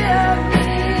hear me?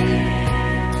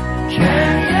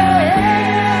 Can you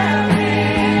hear me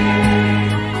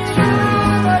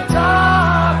through the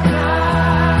dark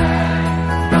night,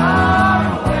 far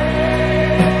away?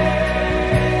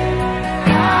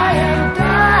 I am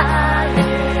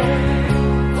dying,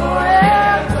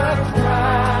 forever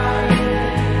crying,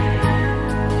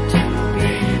 to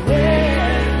be with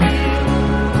you.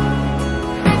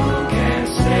 Who can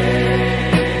say?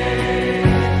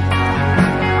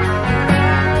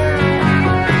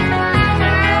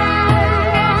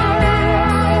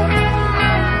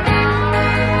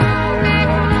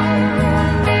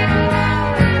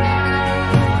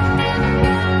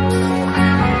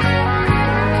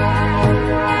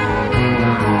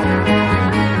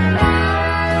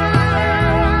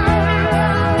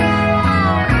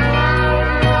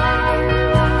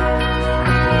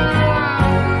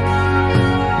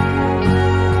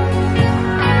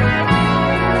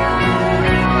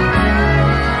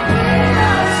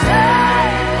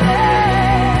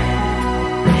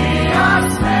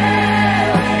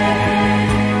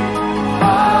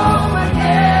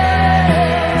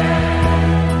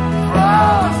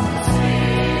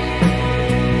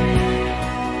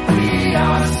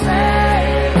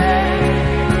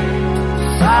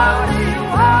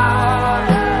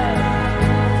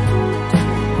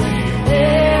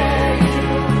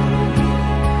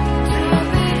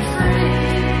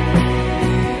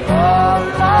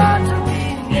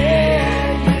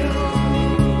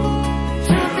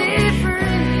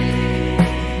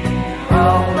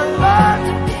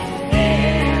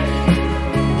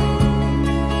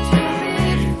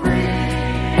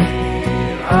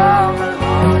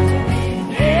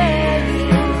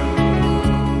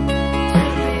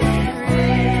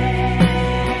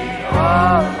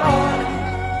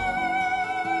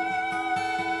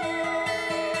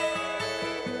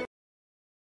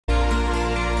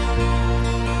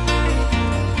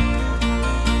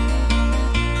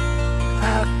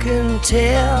 I can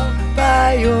tell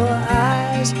by your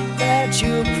eyes that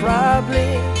you've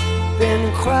probably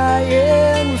been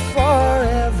crying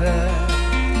forever.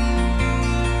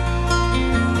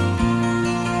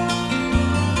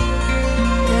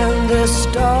 And the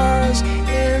stars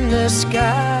in the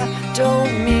sky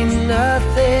don't mean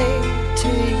nothing to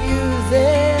you,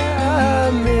 they're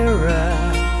a mirror.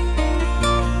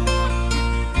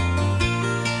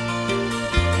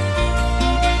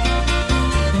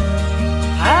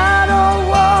 I don't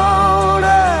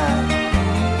wanna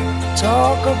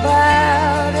talk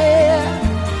about it,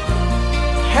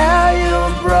 how you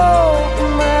broke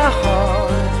my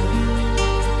heart.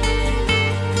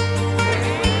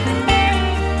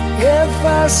 If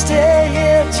I stay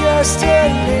here just a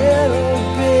little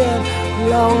bit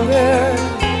longer,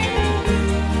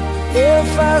 if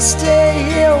I stay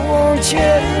here, won't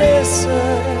you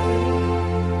listen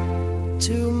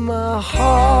to my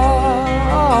heart?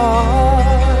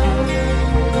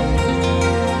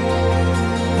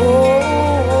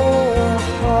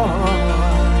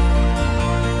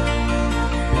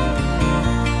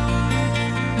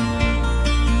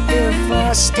 If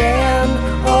I stand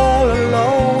all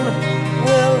alone,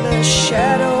 will the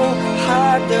shadow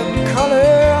hide the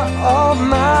color of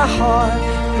my heart?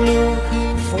 Blue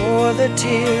for the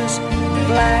tears,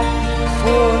 black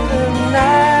for the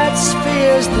night's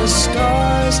fears. The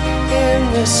stars in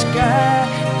the sky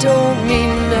don't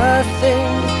mean nothing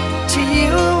to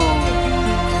you,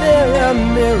 they're a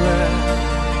mirror.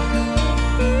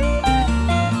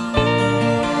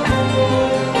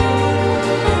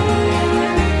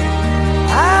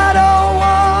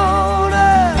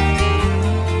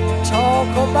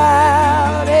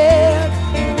 About it,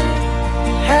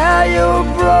 how you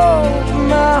broke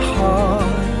my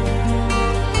heart.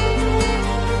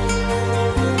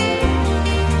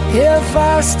 If I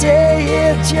stay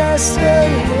here just a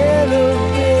little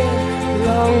bit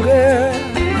longer,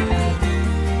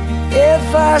 if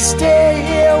I stay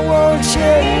here, won't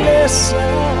you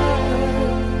listen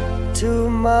to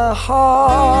my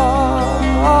heart?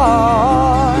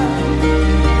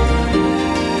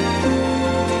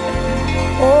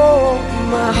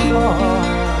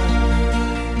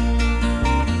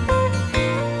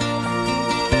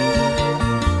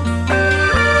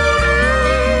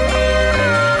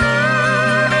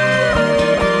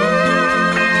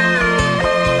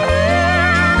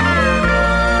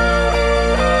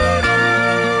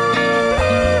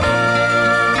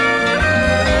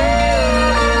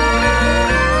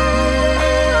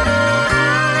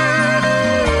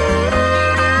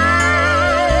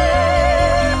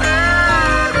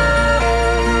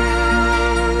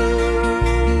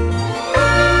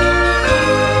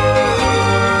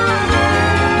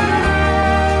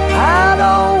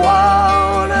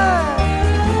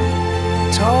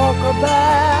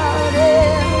 about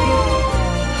it,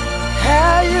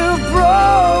 how you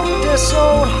broke this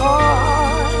old heart.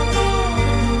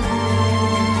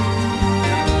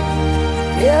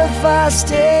 If I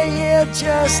stay here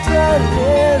just a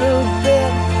little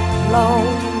bit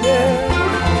longer,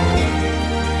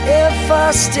 if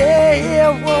I stay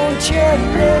here, won't you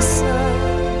listen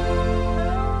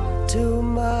to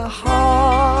my heart?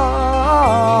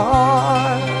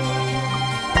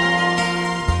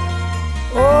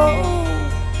 Oh,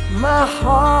 my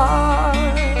heart,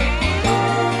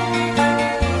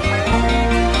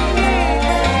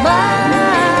 my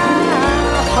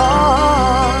heart,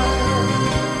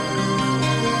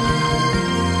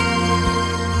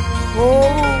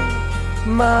 oh,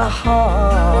 my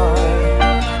heart.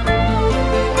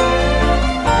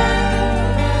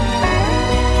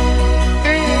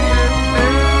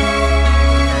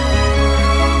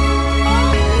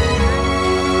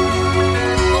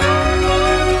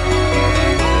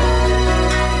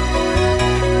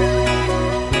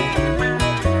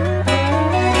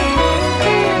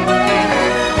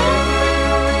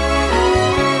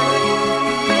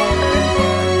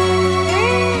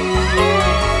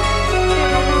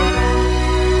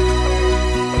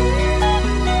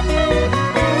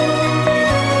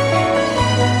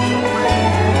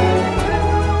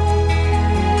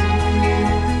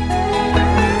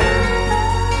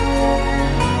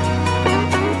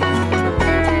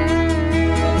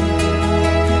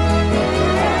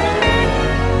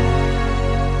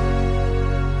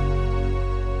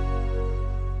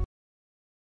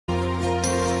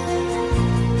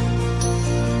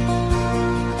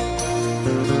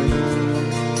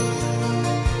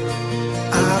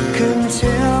 I can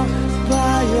tell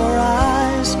by your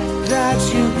eyes that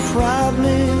you've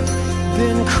probably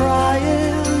been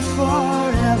crying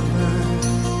forever.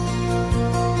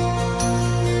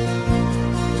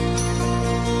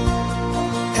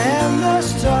 And the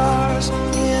stars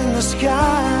in the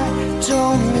sky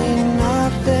don't mean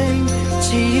nothing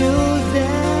to you.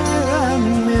 They're a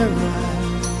mirror.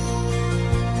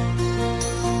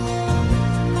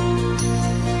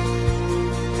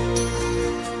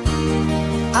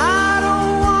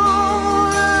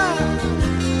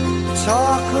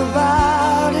 Talk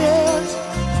about it,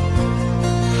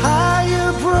 how you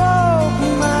broke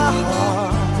my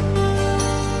heart.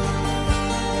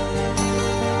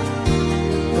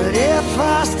 But if I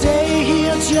stay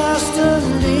here just a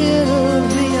little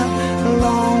bit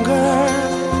longer,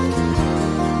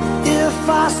 if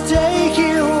I stay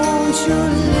here, won't you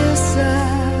listen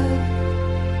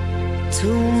to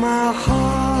my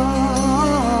heart?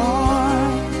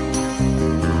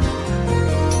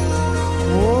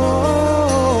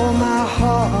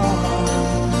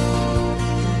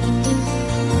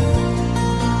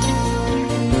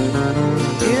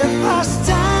 If I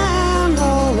stand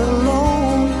all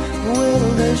alone, will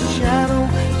the shadow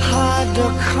hide the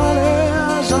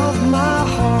colors of my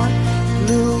heart?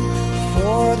 Blue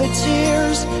for the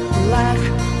tears, black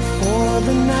for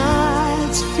the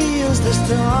nights. Feels the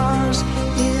stars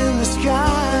in the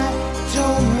sky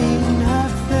don't mean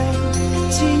nothing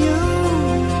to you.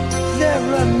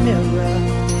 They're a mirror.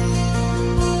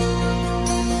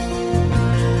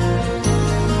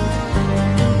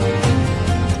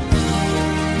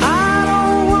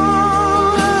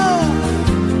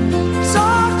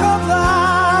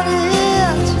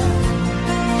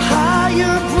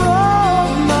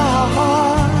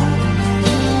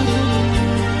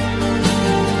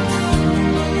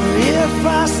 If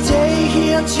I stay here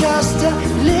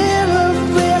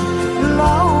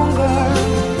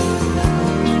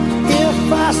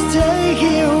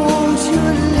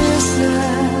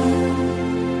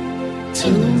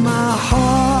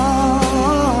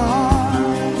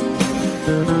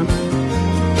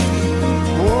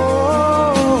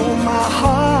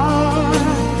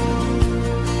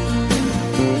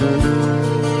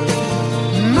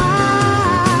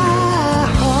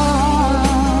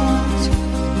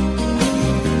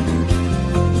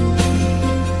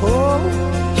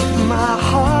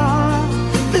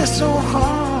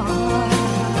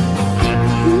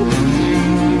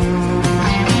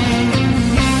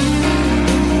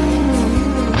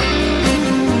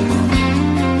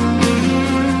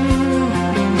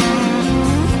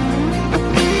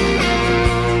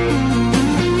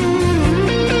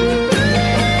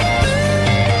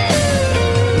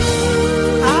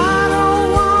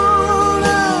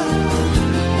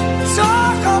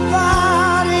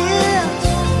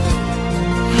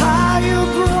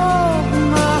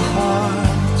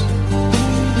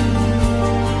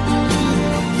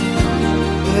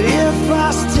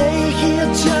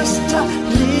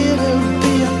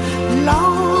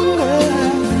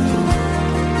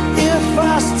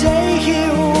stay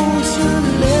here, won't you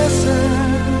listen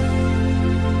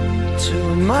to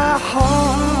my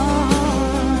heart?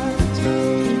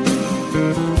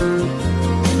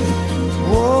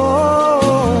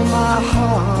 Oh, my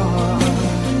heart.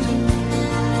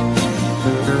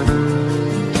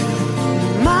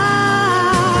 My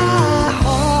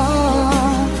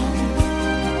heart.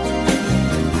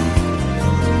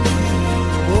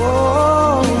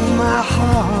 Oh, my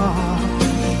heart.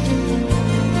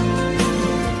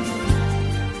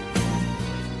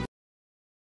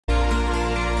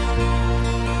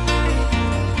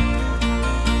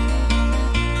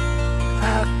 I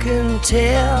can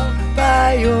tell by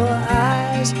your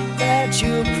eyes that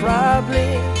you've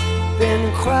probably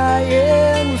been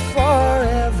crying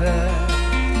forever.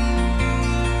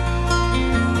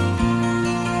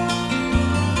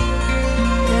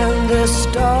 And the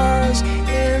stars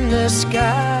in the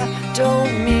sky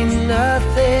don't mean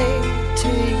nothing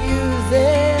to you,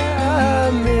 they're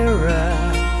a mirror.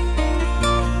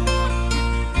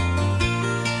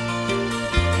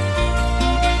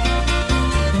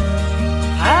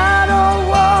 I don't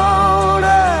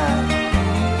wanna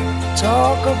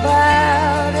talk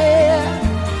about it,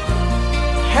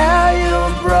 how you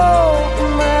broke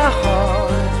my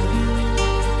heart.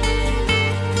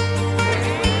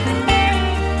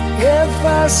 If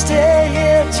I stay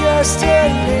here just a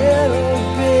little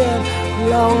bit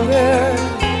longer,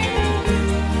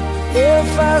 if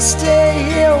I stay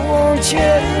here, won't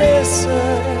you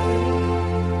listen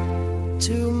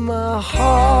to my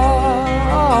heart?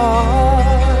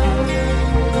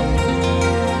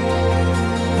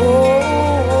 Oh,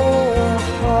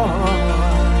 heart.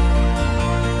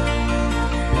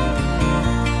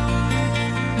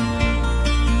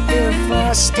 If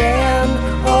I stand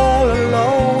all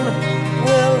alone,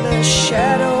 will the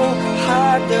shadow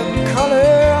hide the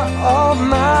color of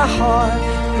my heart?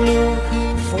 Blue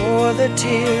for the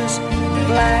tears,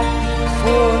 black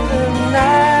for the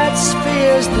night's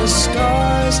fears. The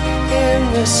stars in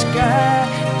the sky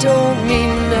don't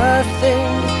mean nothing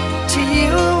to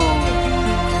you,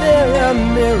 they're a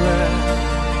mirror.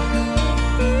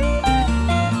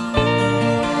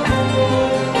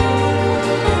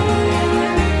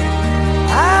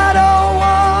 I don't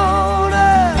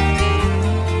wanna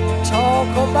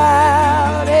talk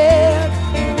about it,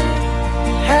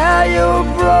 how you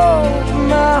broke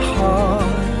my heart.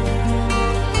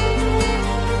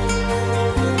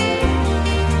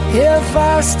 If I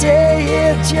stay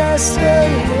here just a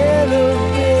little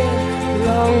bit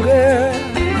longer,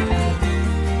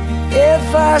 if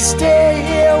I stay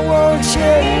here, won't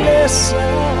you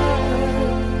listen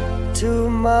to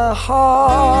my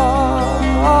heart?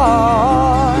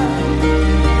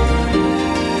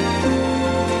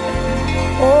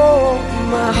 Oh,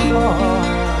 my heart.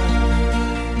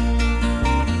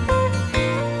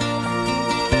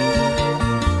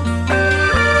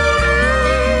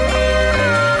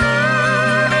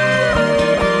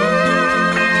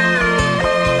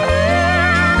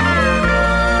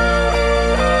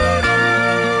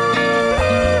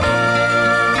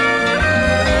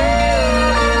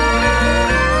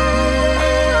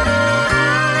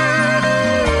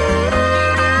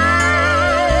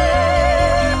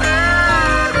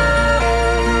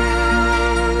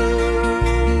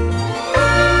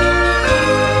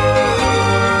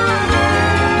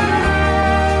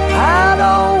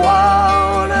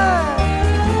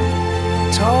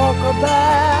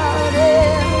 About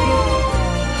it,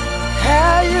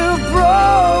 how you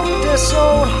broke this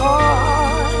old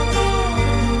heart.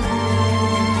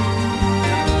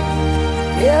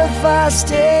 If I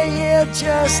stay here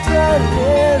just a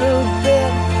little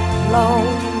bit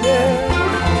longer,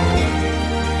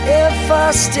 if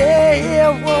I stay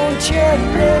here, won't you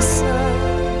listen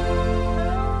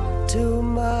to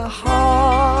my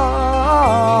heart?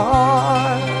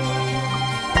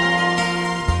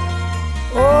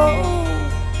 Oh,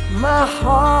 my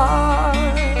heart.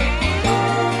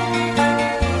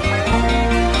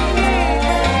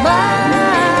 My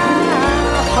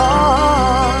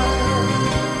heart.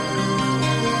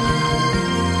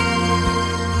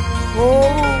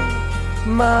 Oh,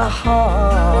 my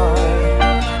heart.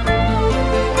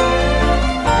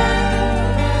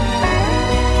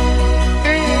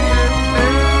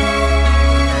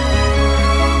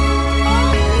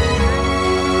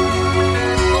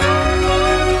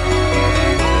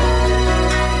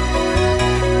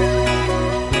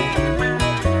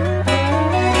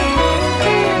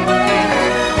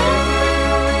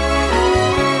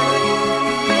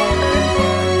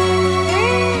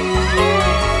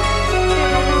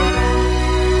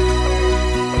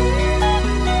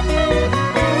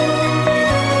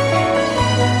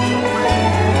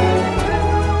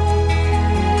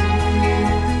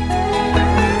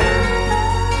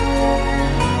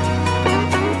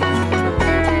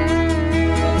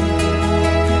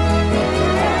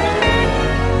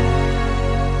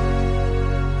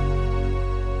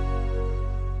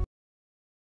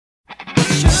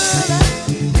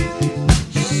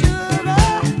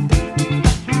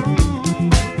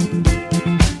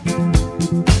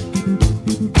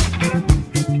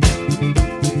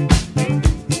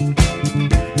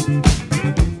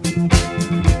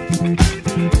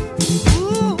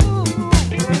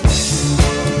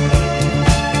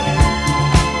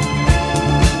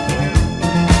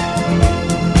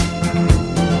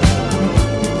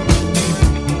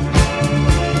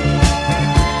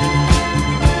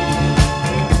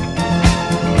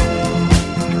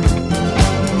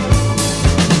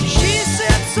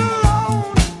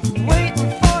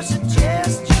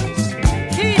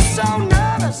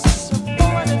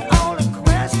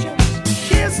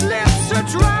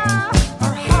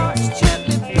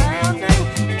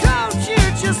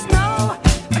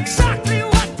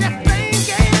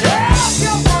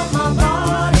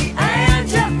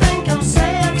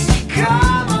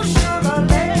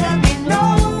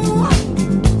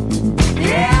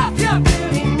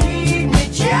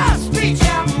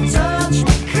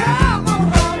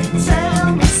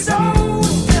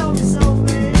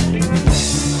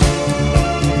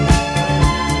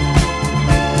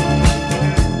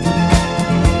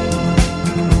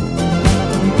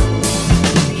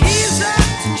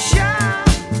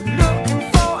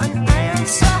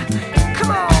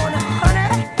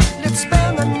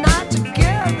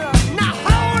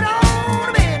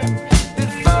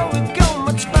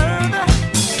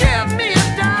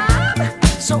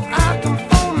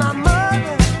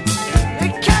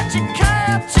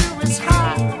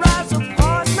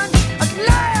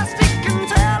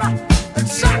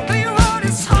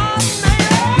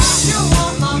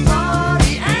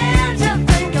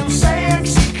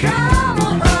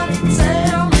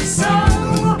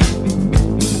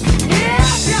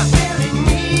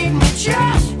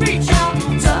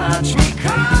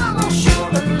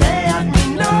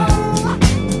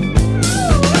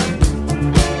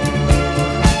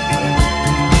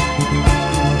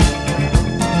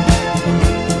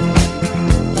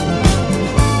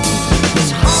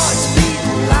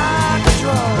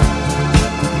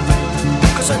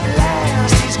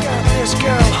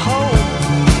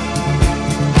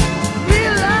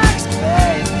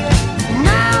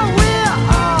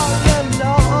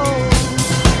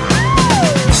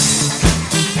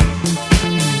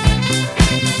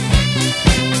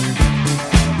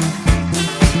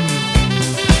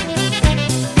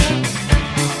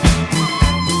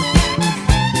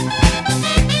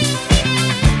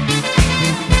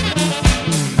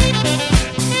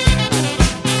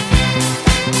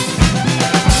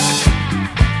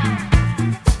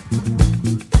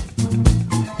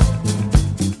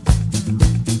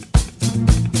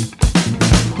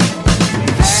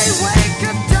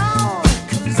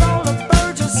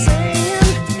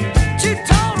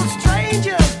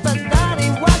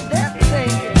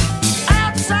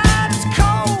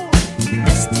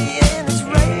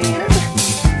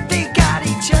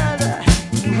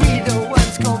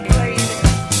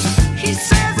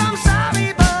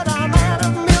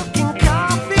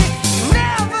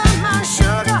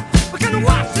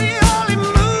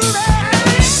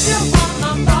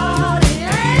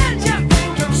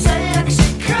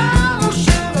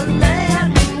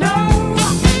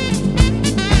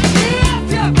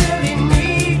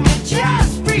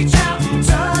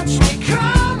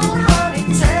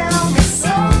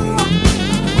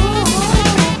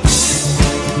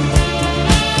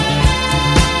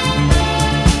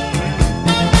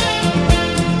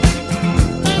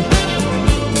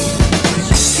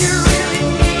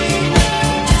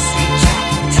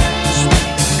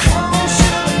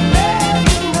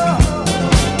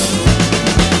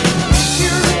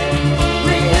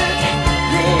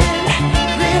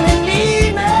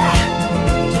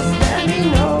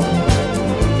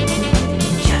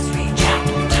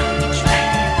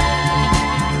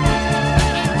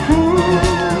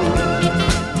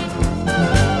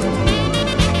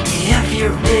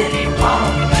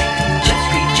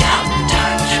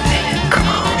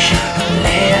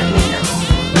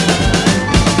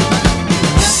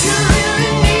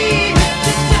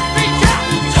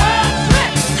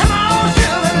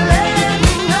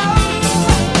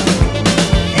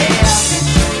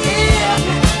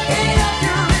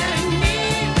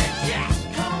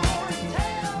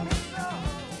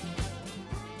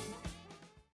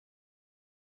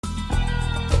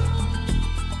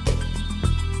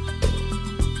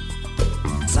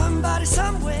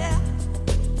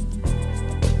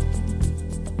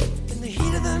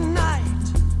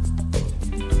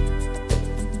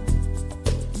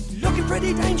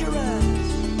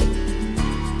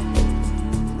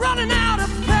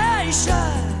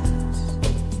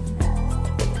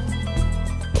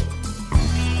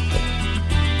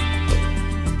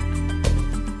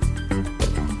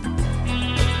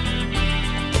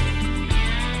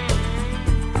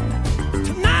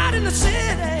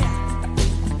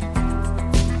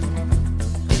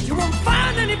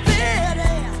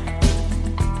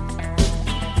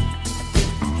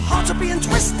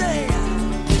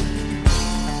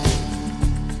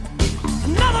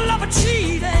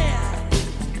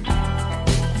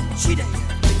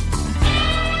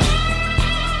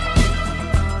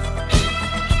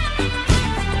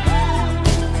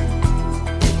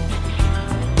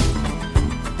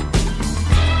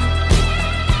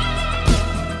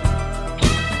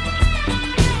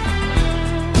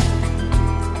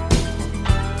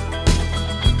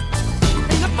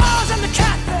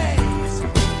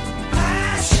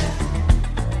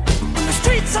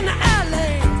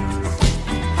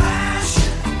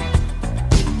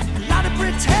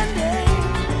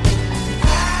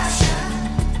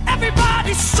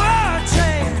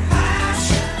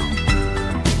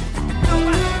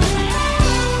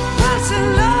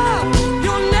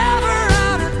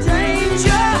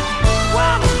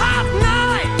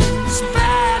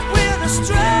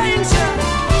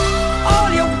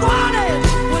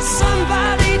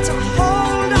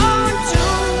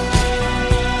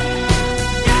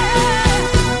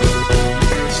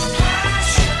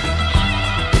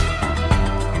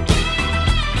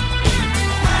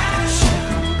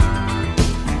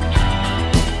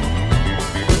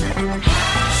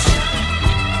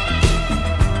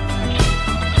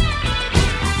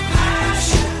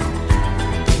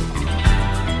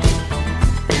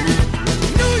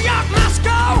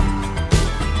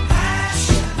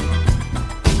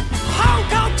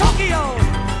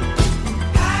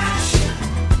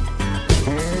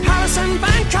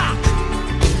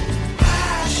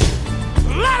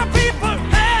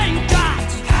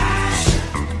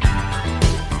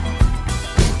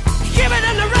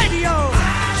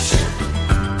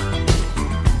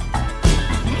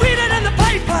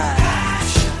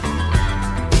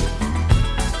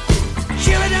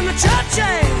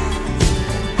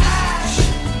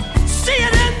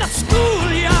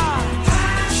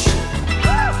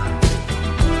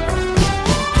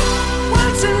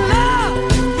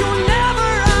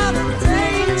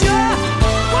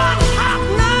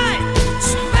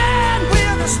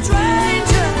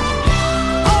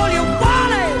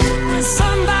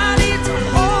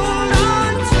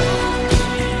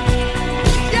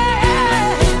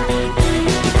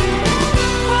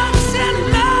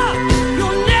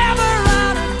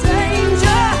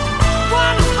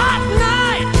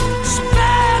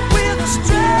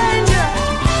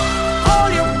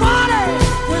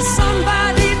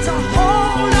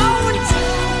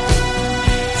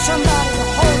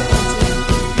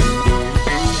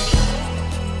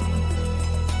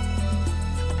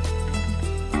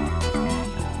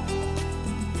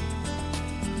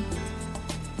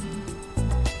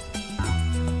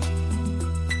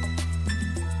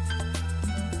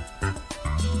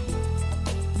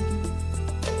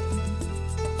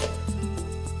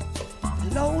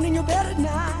 alone in your bed at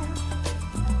night.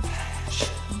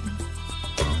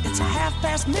 It's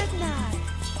midnight.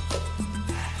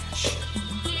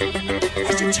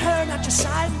 As you turn at your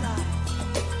sideline.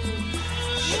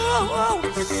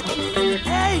 Oh,